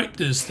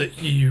characters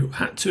that you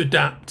had to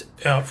adapt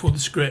for the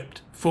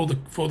script, for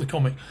the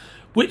comic,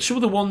 which were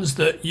the ones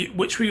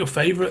which were your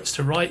favourites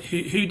to write?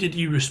 Who did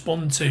you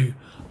respond to,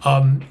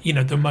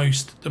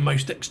 the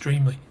most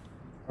extremely?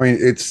 I mean,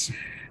 it's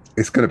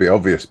going to be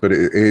obvious, but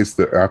it is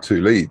that our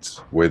two leads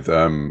with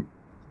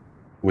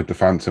the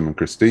Phantom and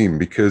Christine,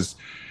 because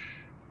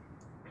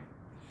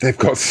they've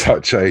got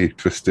such a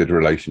twisted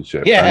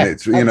relationship. Yeah, and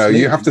it's, you know,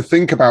 you have to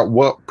think about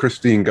what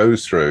Christine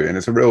goes through, and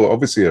it's a real,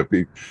 obviously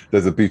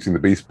there's a Beauty and the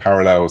Beast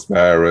parallels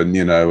there, and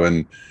you know,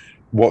 and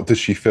what does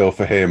she feel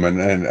for him,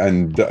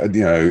 and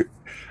you know,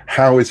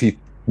 how is he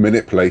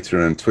manipulating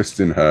her and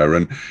twisting her,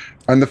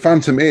 and the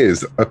Phantom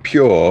is a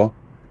pure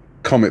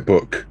comic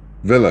book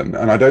villain,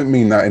 and I don't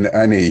mean that in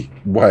any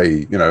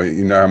way, you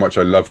know how much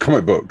I love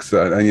comic books,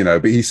 and you know,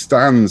 but he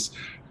stands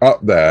up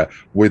there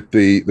with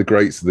the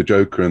greats of the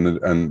Joker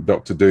and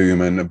Doctor Doom,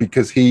 and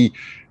because he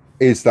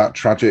is that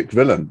tragic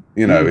villain.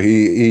 You know,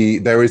 he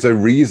there is a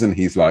reason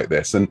he's like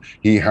this, and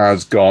he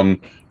has gone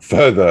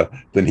further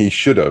than he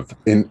should have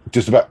in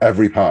just about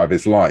every part of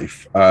his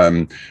life.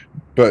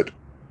 But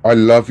I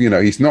love, you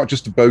know, he's not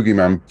just a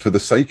bogeyman for the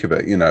sake of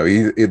it. You know,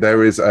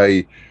 there is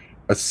a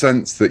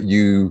sense that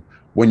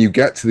when you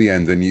get to the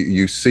end and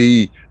you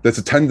see there's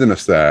a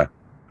tenderness there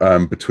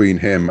between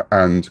him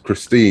and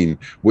Christine,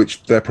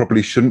 which there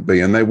probably shouldn't be,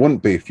 and there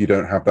wouldn't be if you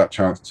don't have that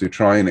chance to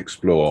try and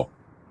explore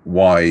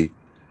why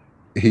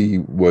he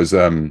is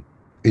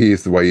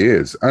the way he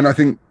is. And I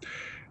think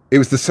it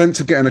was the sense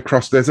of getting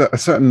across. There's a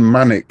certain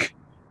manic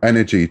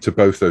energy to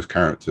both those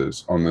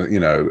characters on the, you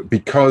know,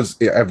 because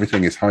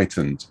everything is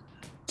heightened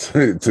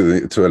to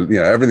you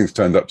know, everything's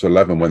turned up to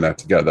 11 when they're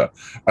together,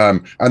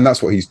 and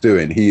that's what he's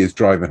doing. He is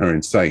driving her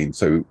insane,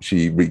 so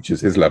she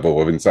reaches his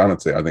level of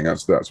insanity. I think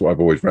that's what I've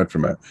always read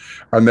from it.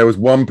 And there was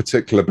one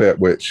particular bit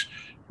which,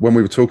 when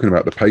we were talking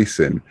about the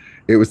pacing,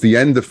 it was the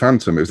end of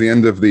Phantom. It was the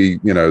end of the,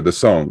 you know, the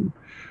song,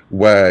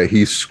 where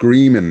he's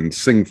screaming,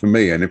 "Sing for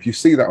me." And if you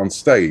see that on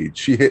stage,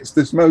 she hits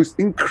this most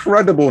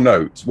incredible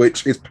note,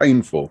 which is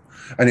painful.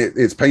 And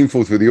it's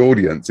painful for the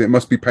audience. It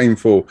must be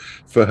painful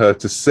for her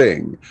to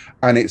sing.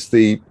 And it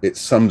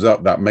sums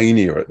up that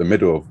mania at the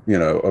middle of, you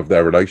know, of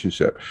their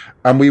relationship.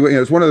 And we were, you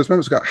know, it's one of those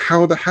moments where,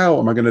 how the hell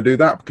am I going to do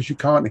that? Because you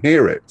can't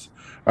hear it.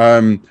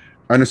 And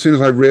as soon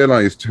as I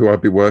realized who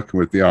I'd be working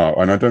with the art,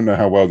 and I don't know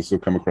how well this will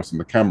come across on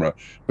the camera,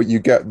 but you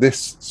get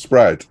this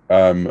spread,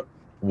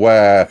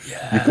 where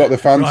you've got the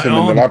Phantom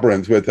in the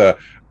labyrinth with her,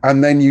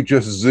 and then you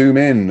just zoom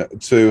in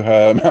to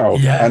her mouth,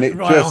 and it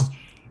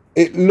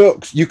it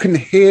looks, you can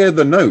hear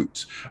the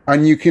note,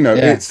 and you know,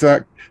 it's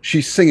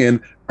she's singing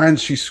and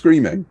she's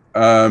screaming,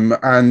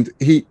 and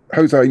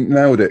Jose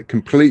nailed it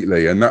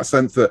completely, and that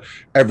sense that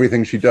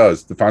everything she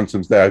does, the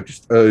Phantom's there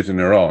just urging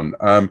her on,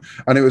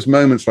 and it was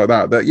moments like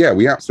that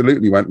we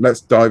absolutely went, let's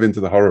dive into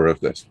the horror of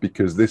this,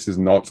 because this is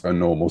not a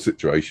normal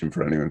situation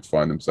for anyone to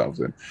find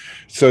themselves in.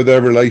 So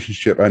their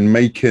relationship and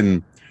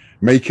making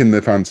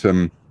the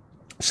Phantom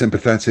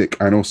sympathetic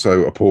and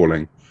also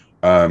appalling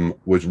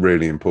was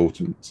really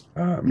important.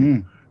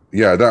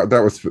 Yeah,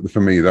 that was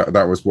for me.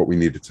 That was what we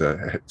needed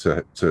to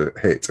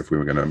hit if we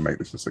were going to make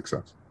this a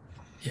success.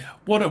 Yeah,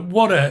 what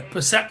a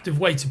perceptive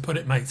way to put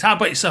it, mate. How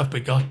about yourself,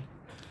 big guy?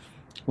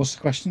 What's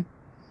the question?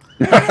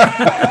 No,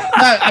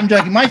 I'm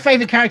joking. My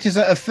favourite characters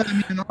are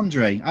Fermi and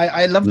Andre.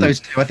 I love those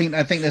two. I think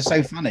they're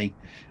so funny.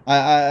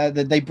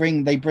 They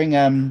bring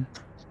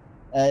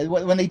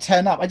when they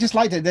turn up. I just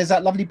liked it. There's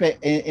that lovely bit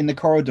in the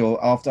corridor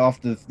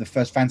after the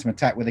first Phantom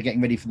attack, where they're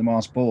getting ready for the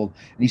masked ball,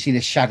 and you see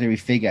this shadowy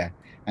figure,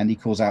 and he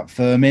calls out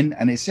Firmin,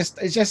 and it's just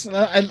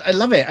I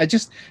love it.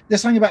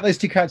 There's something about those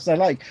two characters I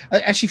like.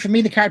 Actually, for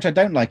me, the character I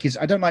don't like is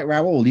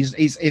Raoul. He's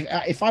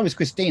if I was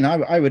Christine,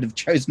 I would have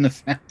chosen the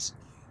Phantom.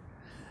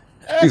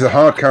 He's a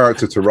hard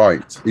character to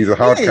write. He's a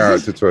hard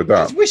character to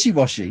adapt. He's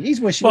wishy-washy.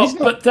 He's wishy-washy.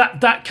 Well,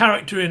 but that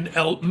character in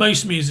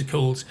most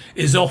musicals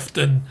is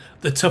often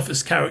the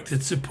toughest character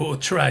to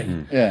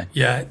portray.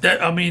 Yeah.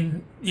 I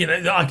mean, you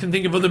know, I can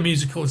think of other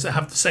musicals that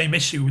have the same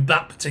issue with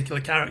that particular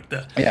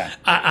character. Yeah.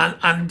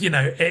 And you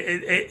know,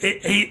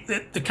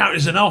 the character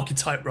is an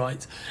archetype,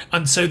 right?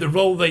 And so the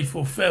role they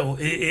fulfill,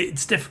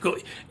 it's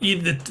difficult.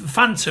 The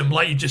Phantom,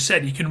 like you just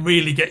said, you can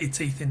really get your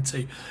teeth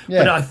into.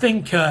 Yeah. But I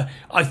think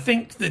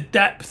the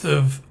depth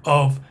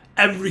of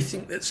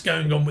everything that's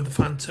going on with the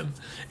Phantom,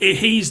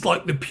 he's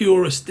like the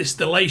purest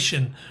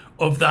distillation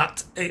of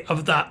that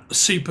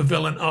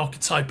supervillain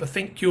archetype. I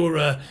think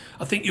your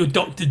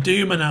Doctor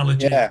Doom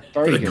analogy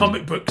for the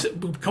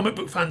comic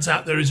book fans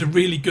out there is a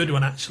really good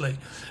one, actually,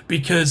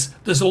 because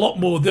there's a lot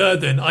more there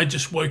than I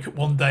just woke up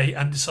one day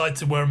and decided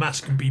to wear a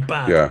mask and be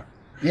bad.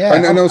 Yeah.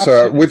 And also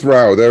absolutely. With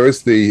Rao, there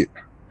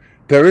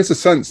is a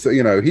sense that,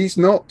 you know, he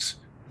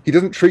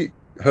doesn't treat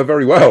her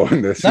very well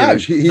in this.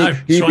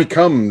 He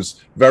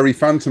becomes very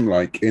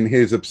Phantom-like in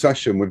his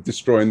obsession with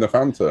destroying the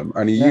Phantom,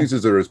 and he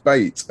uses her as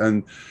bait,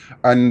 and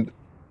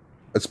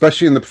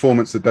especially in the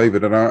performance that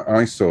David and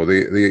I saw,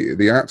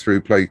 the actor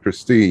who played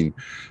Christine,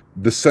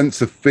 the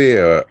sense of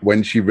fear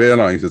when she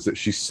realizes that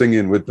she's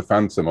singing with the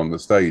Phantom on the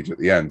stage at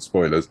the end,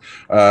 spoilers,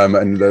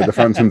 and the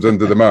Phantom's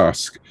under the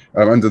mask,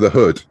 under the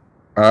hood,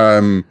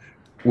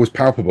 was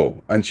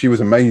palpable, and she was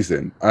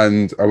amazing.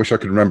 And I wish I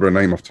could remember her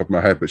name off the top of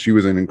my head, but she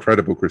was an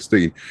incredible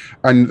Christine.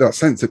 And that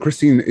sense that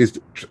Christine is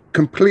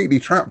completely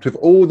trapped with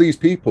all these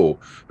people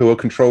who are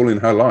controlling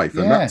her life,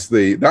 and that's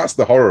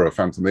the horror of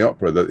Phantom the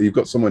Opera, that you've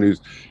got someone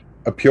who's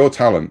a pure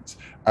talent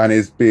and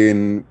is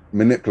being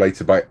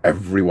manipulated by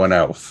everyone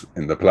else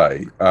in the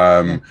play.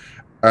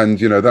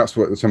 And you know, that's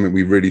something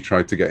we really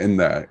tried to get in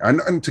there,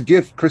 and to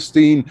give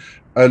Christine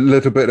a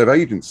little bit of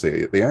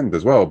agency at the end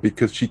as well,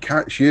 because she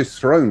is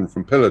thrown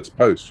from pillar to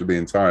post for the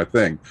entire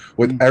thing,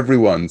 with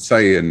everyone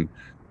saying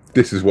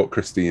this is what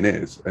Christine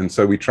is. And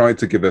so we tried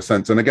to give a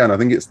sense, and again, I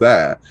think it's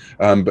there,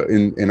 but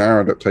in our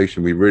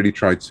adaptation we really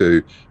tried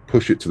to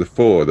push it to the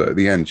fore that at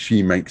the end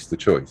she makes the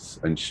choice,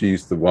 and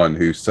she's the one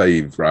who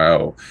saves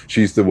Raoul.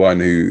 She's the one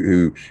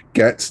who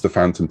gets the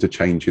Phantom to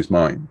change his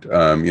mind,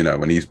 you know,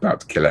 when he's about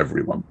to kill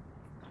everyone.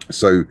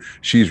 So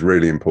she's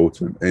really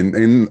important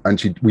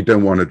and we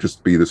don't want to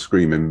just be the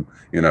screaming,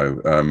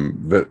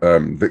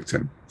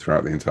 victim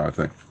throughout the entire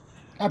thing.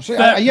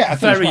 Absolutely. I think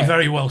very,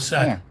 very well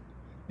said.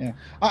 Yeah.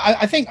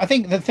 I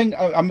think the thing,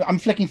 I'm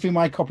flicking through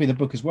my copy of the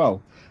book as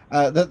well.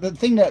 The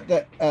thing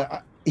that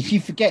if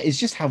you forget is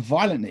just how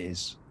violent it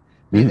is.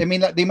 I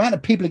mean, like, the amount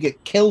of people who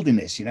get killed in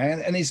this,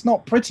 and it's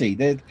not pretty.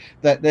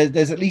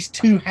 There's at least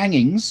 2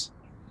 hangings.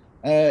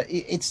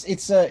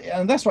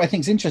 And that's what I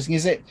think is interesting.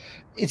 Is it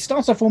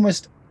starts off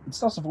almost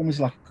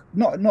like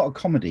not a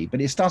comedy, but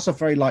it starts off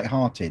very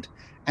light-hearted,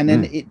 and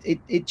then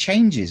it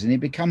changes and it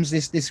becomes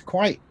this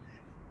quite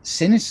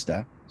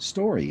sinister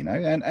story,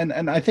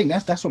 and I think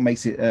that's what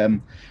makes it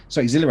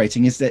so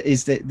exhilarating.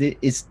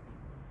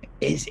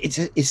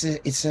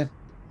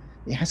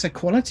 It has a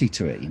quality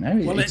to it,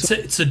 Well,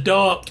 it's a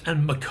dark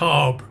and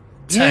macabre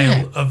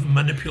tale of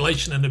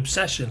manipulation and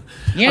obsession.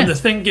 And the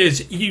thing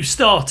is, you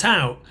start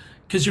out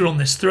because you're on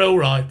this thrill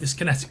ride, this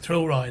kinetic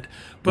thrill ride,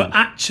 but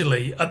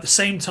actually at the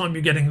same time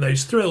you're getting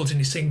those thrills and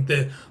you're seeing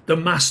the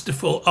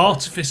masterful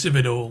artifice of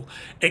it all,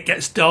 it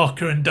gets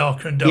darker and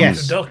darker and darker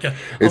and darker.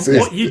 And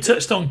what you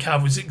touched on,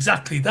 Cav, was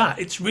exactly that.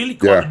 It's really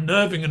quite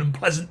unnerving and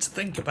unpleasant to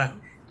think about.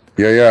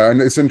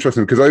 And it's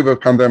interesting because over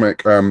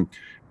pandemic,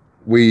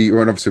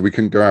 obviously we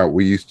couldn't go out.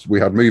 We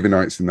had movie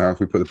nights in the house.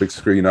 We put the big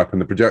screen up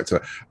and the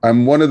projector.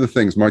 And one of the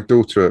things, my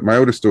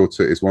oldest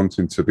daughter is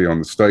wanting to be on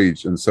the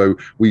stage, and so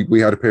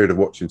we had a period of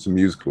watching some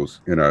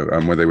musicals,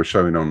 and where they were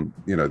showing on,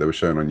 on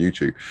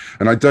YouTube.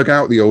 And I dug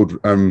out the old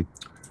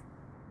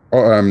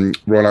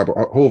Royal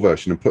Albert Hall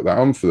version and put that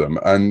on for them.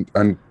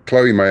 And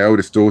Chloe, my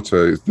eldest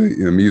daughter, is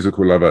the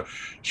musical lover.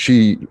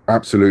 She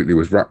absolutely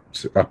was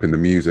wrapped up in the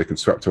music and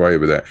swept away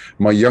with it.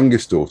 My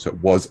youngest daughter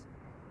was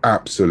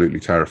absolutely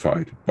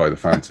terrified by the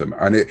Phantom,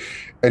 and it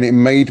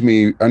made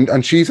me,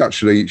 and she is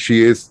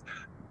the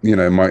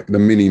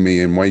mini me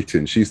in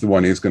waiting. She's the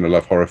one who's going to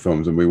love horror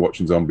films and be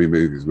watching zombie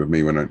movies with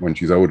me when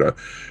she's older.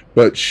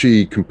 But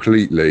she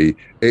completely,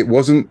 it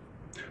wasn't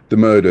the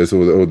murders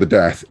or the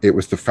death, it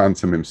was the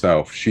Phantom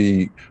himself.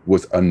 She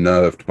was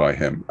unnerved by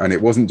him, and it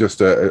wasn't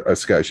just a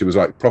scare. She was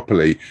like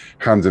properly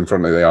hands in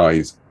front of the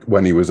eyes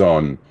when he was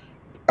on.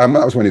 And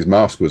that was when his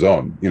mask was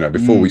on,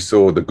 before we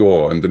saw the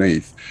gore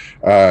underneath.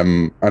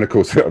 And of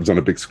course, I was on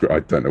a big screen. I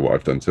don't know what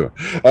I've done to her.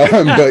 But,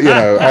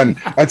 and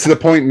to the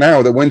point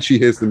now that when she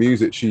hears the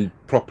music, she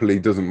properly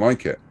doesn't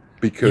like it,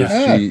 because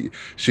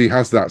she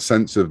has that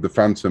sense of the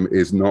Phantom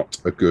is not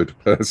a good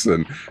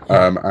person.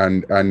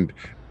 And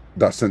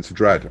that sense of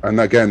dread. And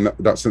again,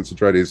 that sense of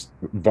dread is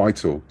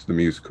vital to the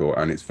musical,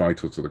 and it's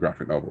vital to the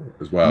graphic novel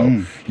as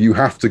well. You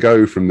have to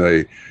go from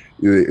with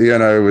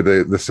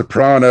the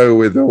soprano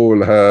with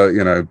all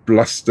her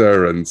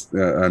bluster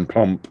and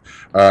pomp,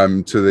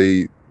 to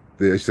the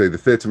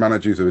theatre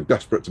managers who are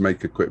desperate to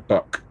make a quick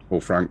buck,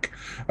 or frank,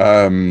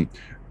 to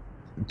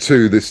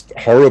this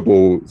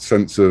horrible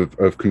sense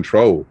of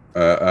control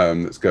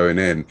that's going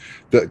in,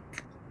 that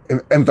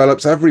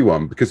envelops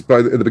everyone, because at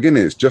the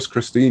beginning it's just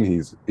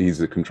Christine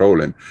he's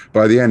controlling.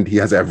 By the end he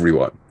has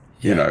everyone.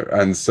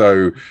 And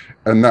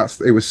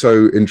it was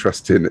so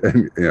interesting,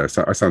 and it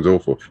sounds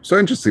awful, so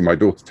interesting. My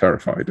daughter's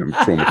terrified and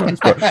traumatized,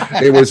 but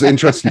it was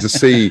interesting to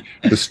see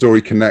the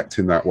story connect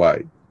in that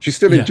way. She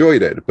still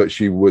enjoyed it, but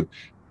she would,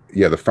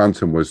 the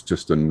Phantom was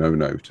just a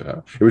no to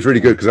her. It was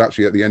really good because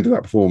actually at the end of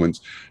that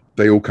performance,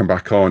 they all come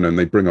back on and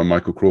they bring on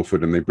Michael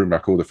Crawford and they bring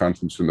back all the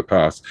Phantoms from the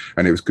past,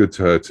 and it was good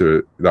to her,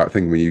 to that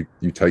thing where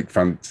you take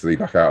fantasy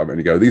back out of it and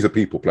you go, these are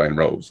people playing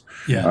roles.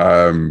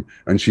 And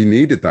she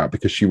needed that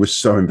because she was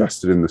so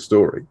invested in the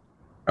story.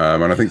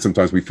 And I think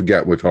sometimes we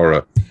forget with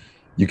horror,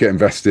 you get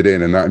invested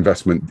in, and that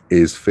investment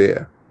is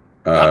fear.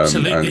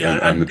 Absolutely.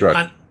 And the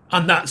dread.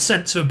 And that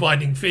sense of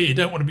abiding fear, you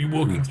don't want to be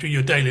walking through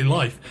your daily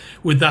life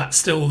with that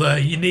still there.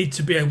 You need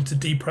to be able to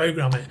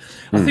deprogram it.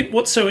 I think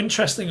what's so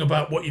interesting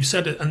about what you've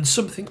said, and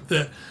something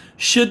that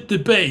should there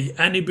be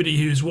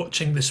anybody who's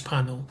watching this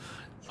panel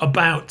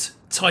about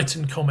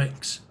Titan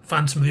Comics,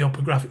 Phantom of the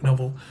Opera graphic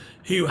novel,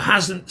 who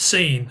hasn't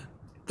seen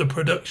the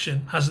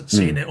production, hasn't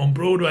seen it on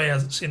Broadway,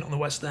 hasn't seen it on the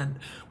West End,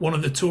 one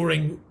of the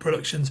touring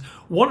productions.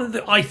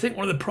 I think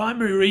one of the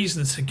primary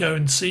reasons to go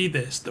and see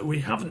this that we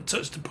haven't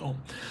touched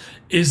upon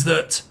is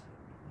that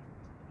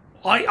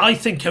I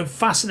think a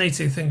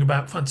fascinating thing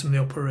about Phantom of the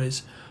Opera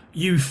is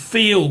you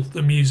feel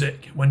the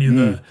music when you're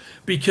there,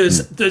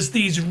 because there's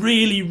these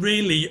really,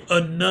 really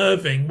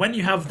unnerving, when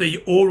you have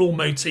the oral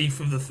motif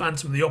of the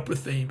Phantom of the Opera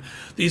theme,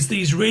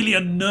 these really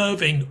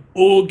unnerving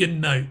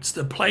organ notes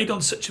that are played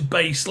on such a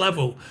bass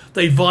level,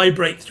 they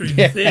vibrate through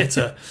the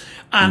theatre.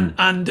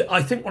 And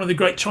I think one of the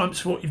great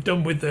triumphs of what you've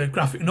done with the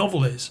graphic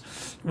novel is,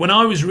 when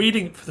I was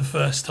reading it for the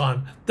first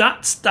time,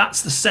 that's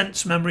the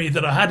sense memory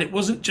that I had. It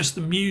wasn't just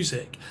the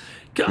music.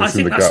 I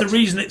think that's the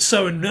reason it's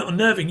so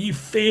unnerving. You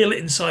feel it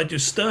inside your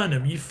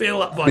sternum. You feel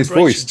that vibration. His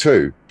voice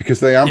too,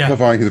 because they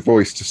amplify his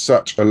voice to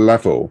such a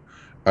level.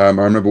 I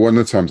remember one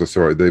of the times I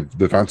saw it,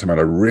 the Phantom had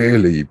a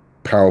really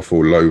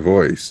powerful low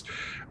voice,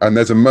 and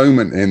there's a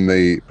moment in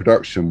the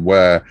production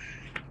where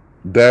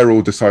they're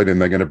all deciding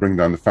they're going to bring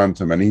down the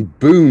Phantom, and he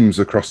booms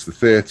across the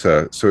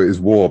theatre, so it is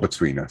war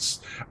between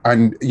us.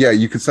 And yeah,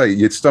 you could say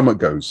your stomach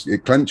goes,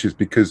 it clenches,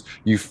 because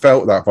you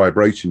felt that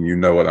vibration. You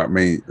know what that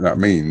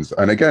means.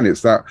 And again,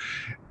 it's the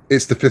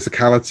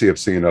physicality of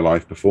seeing a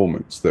live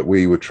performance that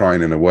we were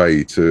trying in a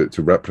way to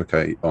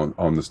replicate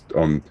on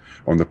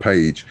the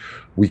page.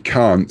 We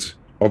can't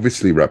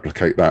obviously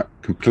replicate that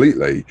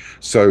completely,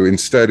 so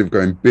instead of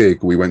going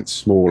big, we went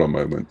smaller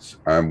moments,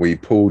 and we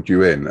pulled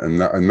you in,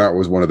 and that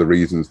was one of the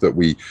reasons that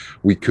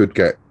we could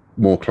get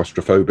more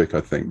claustrophobic,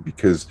 I think,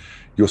 because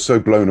you're so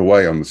blown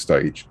away on the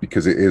stage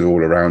because it is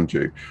all around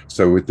you.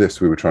 So with this,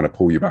 we were trying to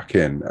pull you back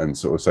in and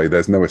sort of say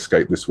there's no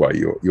escape this way.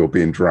 You're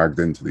being dragged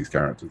into these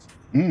characters.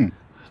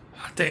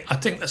 I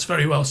think that's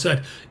very well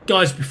said.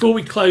 Guys, before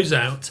we close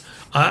out,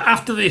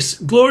 after this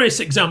glorious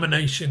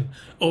examination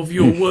of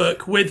your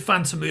work with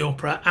Phantom of the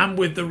Opera and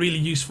with the really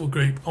useful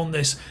group on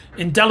this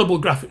indelible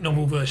graphic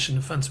novel version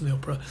of Phantom of the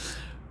Opera,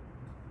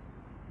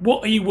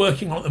 what are you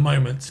working on at the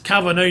moment?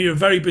 Cav, I know you're a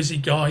very busy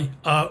guy.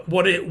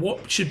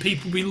 What should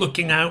people be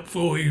looking out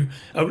for who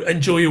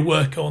enjoy your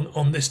work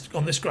on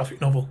this graphic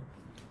novel?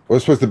 Well, I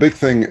suppose the big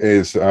thing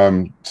is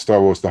Star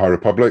Wars: The High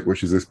Republic,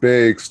 which is this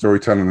big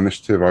storytelling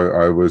initiative.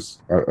 I was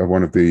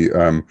one of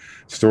the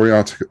story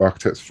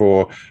architects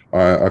for.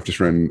 I've just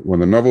written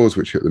one of the novels,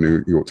 which hit the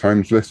New York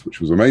Times list, which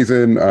was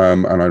amazing.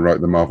 And I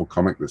write the Marvel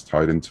comic that's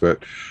tied into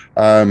it.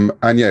 And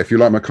yeah, if you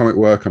like my comic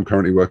work, I'm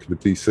currently working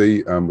with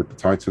DC with the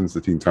Titans,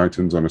 the Teen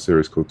Titans, on a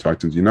series called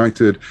Titans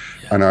United.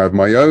 Yeah. And I have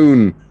my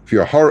own, if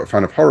you're a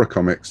fan of horror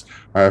comics,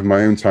 I have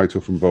my own title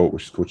from Vault,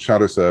 which is called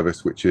Shadow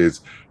Service, which is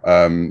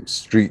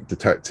street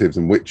detectives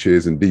and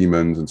witches and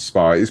demons and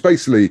spies. It's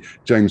basically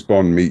James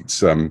Bond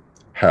meets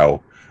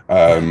hell.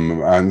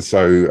 And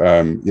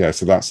so yeah,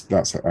 so that's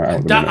out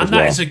and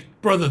that is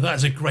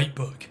a great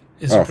book.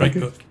 It's a great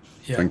book.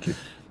 Yeah. Thank you.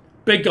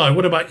 Big guy,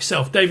 what about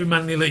yourself? David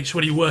Manley-Leach,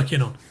 what are you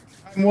working on?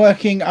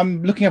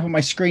 I'm looking up on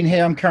my screen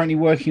here. I'm currently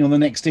working on the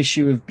next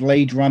issue of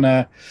Blade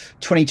Runner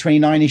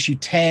 2029, issue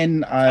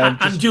 10.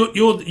 And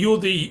you're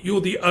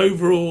the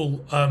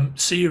overall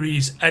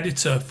series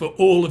editor for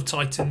all of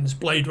Titan's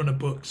Blade Runner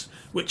books,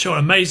 which are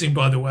amazing,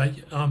 by the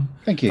way.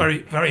 Thank you. Very,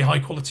 very high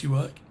quality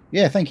work.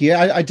 Yeah, thank you.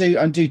 I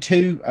do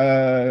two,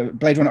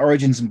 Blade Runner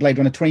Origins and Blade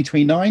Runner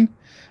 2029.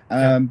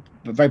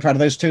 But very proud of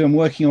those two. I'm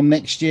working on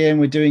next year, and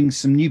we're doing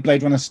some new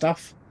Blade Runner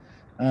stuff,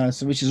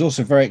 which is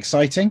also very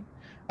exciting.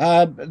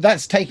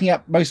 That's taking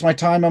up most of my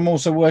time. I'm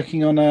also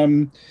working on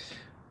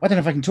I don't know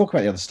if I can talk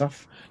about the other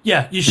stuff.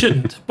 Yeah, you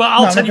shouldn't. But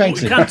I'll tell you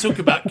what we can talk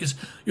about, because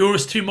you're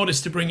us too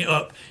modest to bring it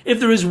up. If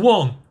there is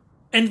one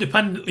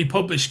independently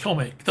published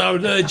comic that I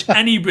would urge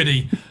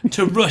anybody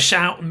to rush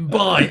out and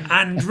buy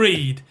and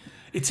read,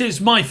 it is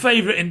my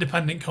favourite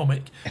independent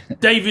comic.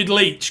 David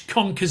Leach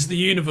Conquers the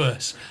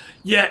Universe.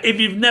 Yeah, if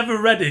you've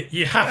never read it,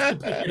 you have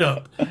to pick it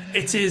up.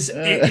 It is,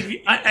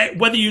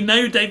 whether you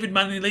know David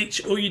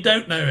Manley-Leach or you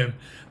don't know him,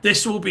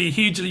 this will be a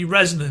hugely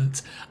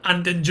resonant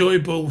and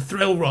enjoyable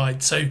thrill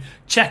ride. So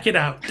check it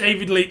out.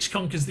 David Leach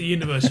Conquers the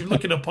Universe. If you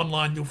look it up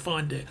online, you'll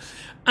find it.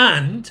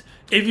 And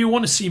if you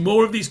want to see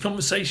more of these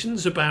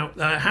conversations about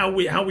how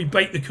we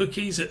bake the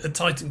cookies at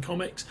Titan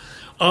Comics,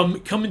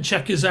 come and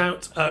check us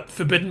out at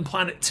Forbidden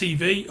Planet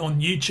TV on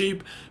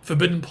YouTube.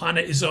 Forbidden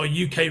Planet is our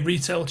UK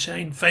retail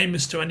chain,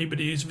 famous to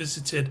anybody who's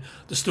visited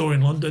the store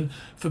in London.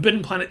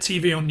 Forbidden Planet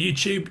TV on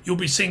YouTube. You'll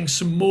be seeing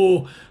some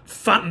more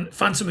Phantom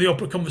of the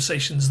Opera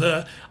conversations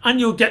there, and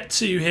you'll get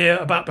to hear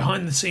about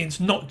behind the scenes,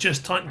 not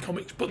just Titan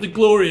Comics, but the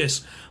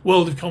glorious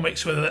world of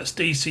comics, whether that's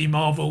DC,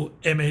 Marvel,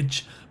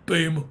 Image,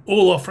 Boom,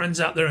 all our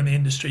friends out there in the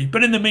industry.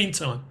 But in the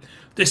meantime,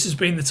 this has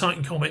been the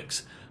Titan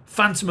Comics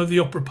Phantom of the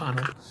Opera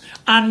panel.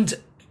 And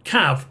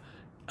Cav,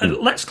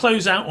 let's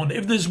close out on,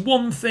 if there's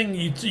one thing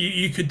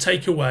you could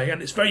take away,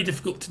 and it's very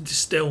difficult to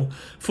distill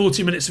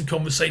 40 minutes of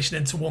conversation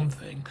into one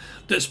thing,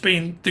 that's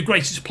been the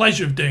greatest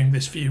pleasure of doing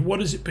this for you,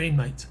 what has it been,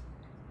 mate?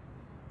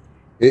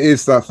 It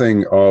is that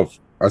thing of,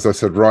 as I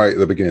said right at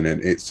the beginning,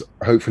 it's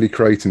hopefully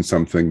creating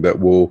something that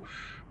will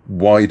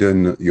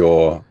widen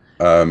your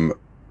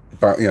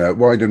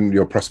widen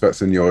your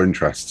prospects and your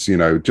interests.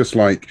 Just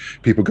like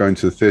people going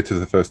to the theatre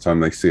the first time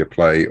they see a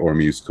play or a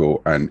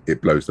musical and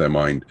it blows their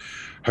mind.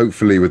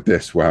 Hopefully with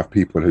this, we'll have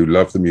people who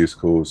love the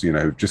musicals,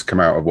 just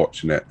come out of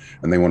watching it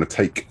and they want to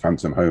take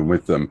Phantom home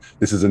with them.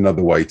 This is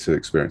another way to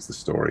experience the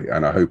story.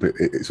 And I hope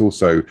it's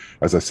also,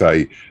 as I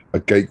say, a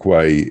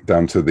gateway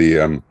down to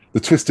the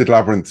twisted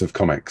labyrinth of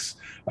comics,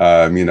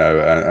 and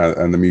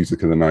the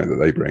music of the night that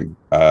they bring.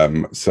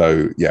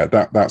 So yeah,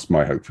 that's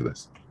my hope for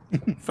this.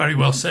 Very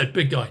well said,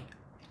 big guy.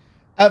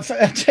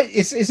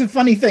 It's a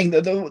funny thing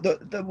that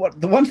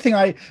the one thing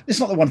it's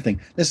not the one thing.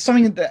 There's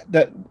something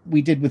that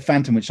we did with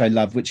Phantom which I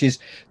love, which is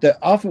that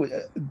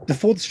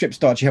before the strip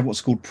starts, you have what's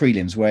called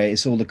prelims, where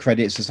it's all the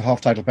credits, there's a half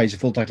title page, a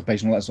full title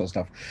page, and all that sort of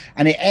stuff,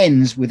 and it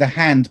ends with a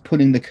hand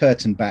pulling the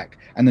curtain back,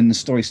 and then the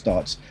story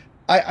starts.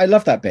 I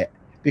love that bit,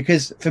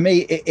 because for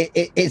me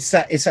it's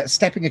that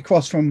stepping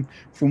across from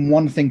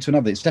one thing to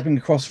another. It's stepping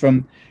across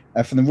from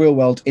from the real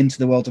world into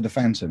the world of the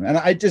Phantom.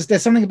 And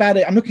there's something about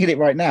it. I'm looking at it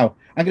right now.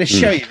 I'm going to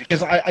show you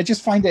because I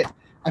just find it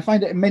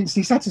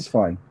immensely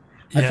satisfying.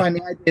 I find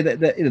the idea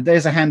that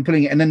there's a hand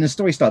pulling it and then the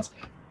story starts.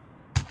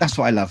 That's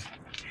what I love.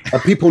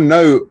 People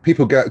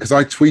get, because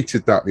I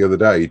tweeted that the other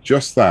day,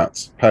 just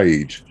that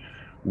page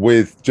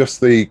with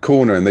just the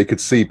corner, and they could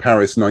see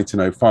Paris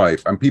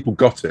 1905, and people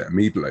got it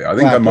immediately. I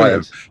think I might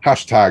have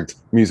hashtagged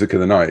music of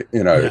the night,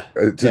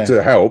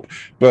 to help.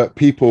 But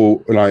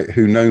people like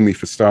who know me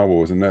for Star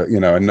Wars and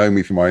know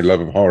me for my love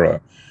of horror,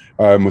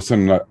 was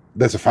something like,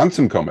 there's a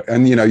Phantom comic,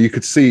 and you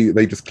could see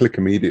they just click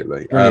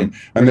immediately. And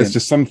there's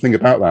just something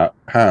about that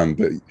hand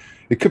that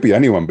it could be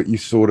anyone, but you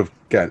sort of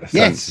get a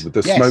sense of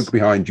the smoke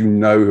behind,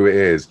 who it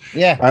is.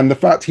 Yeah. And the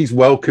fact he's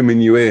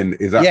welcoming you in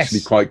is actually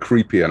quite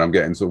creepy, and I'm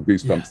getting sort of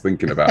goosebumps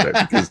thinking about it,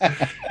 because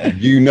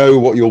you know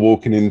what you're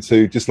walking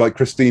into, just like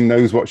Christine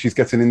knows what she's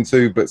getting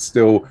into, but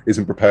still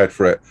isn't prepared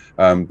for it.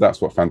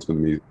 That's what Phantom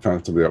of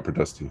the Opera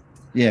does to you.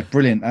 Yeah,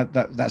 brilliant.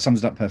 That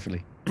sums it up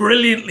perfectly.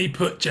 Brilliantly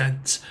put,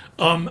 gents.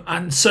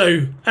 And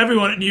so,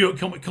 everyone at New York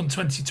Comic Con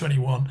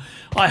 2021,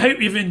 I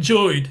hope you've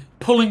enjoyed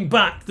pulling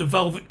back the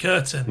velvet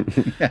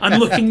curtain and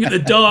looking at the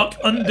dark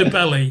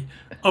underbelly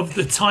of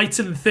the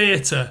Titan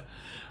Theatre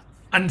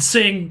and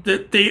seeing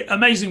the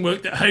amazing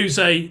work that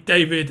Jose,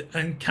 David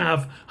and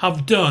Cav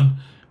have done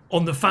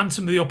on the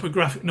Phantom of the Opera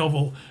graphic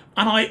novel.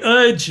 And I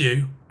urge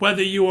you,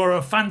 whether you are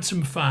a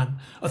Phantom fan,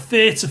 a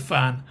theatre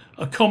fan,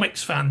 a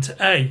comics fan, to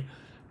A,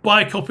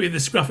 buy a copy of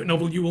this graphic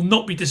novel. You will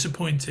not be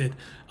disappointed.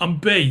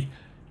 And B,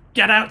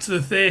 get out to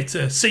the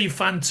theatre, see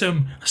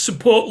Phantom,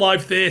 support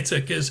live theatre,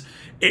 because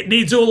it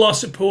needs all our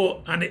support,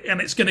 and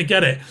it's going to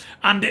get it.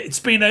 And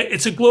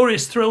it's a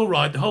glorious thrill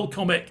ride, the whole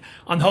comic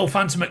and the whole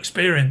Phantom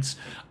experience.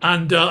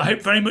 And I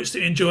hope very much that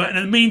you enjoy it. And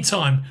in the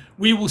meantime,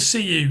 we will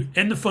see you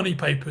in the funny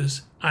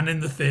papers and in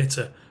the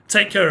theatre.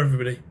 Take care,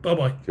 everybody.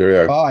 Bye-bye.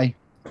 Cheerio. Bye.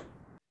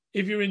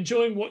 If you're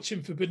enjoying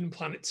watching Forbidden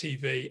Planet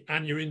TV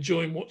and you're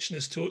enjoying watching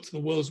us talk to the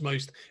world's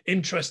most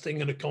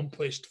interesting and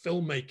accomplished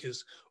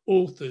filmmakers,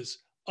 authors,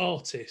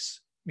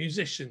 artists,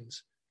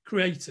 musicians,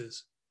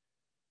 creators,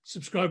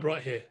 subscribe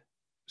right here.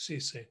 See you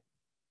soon.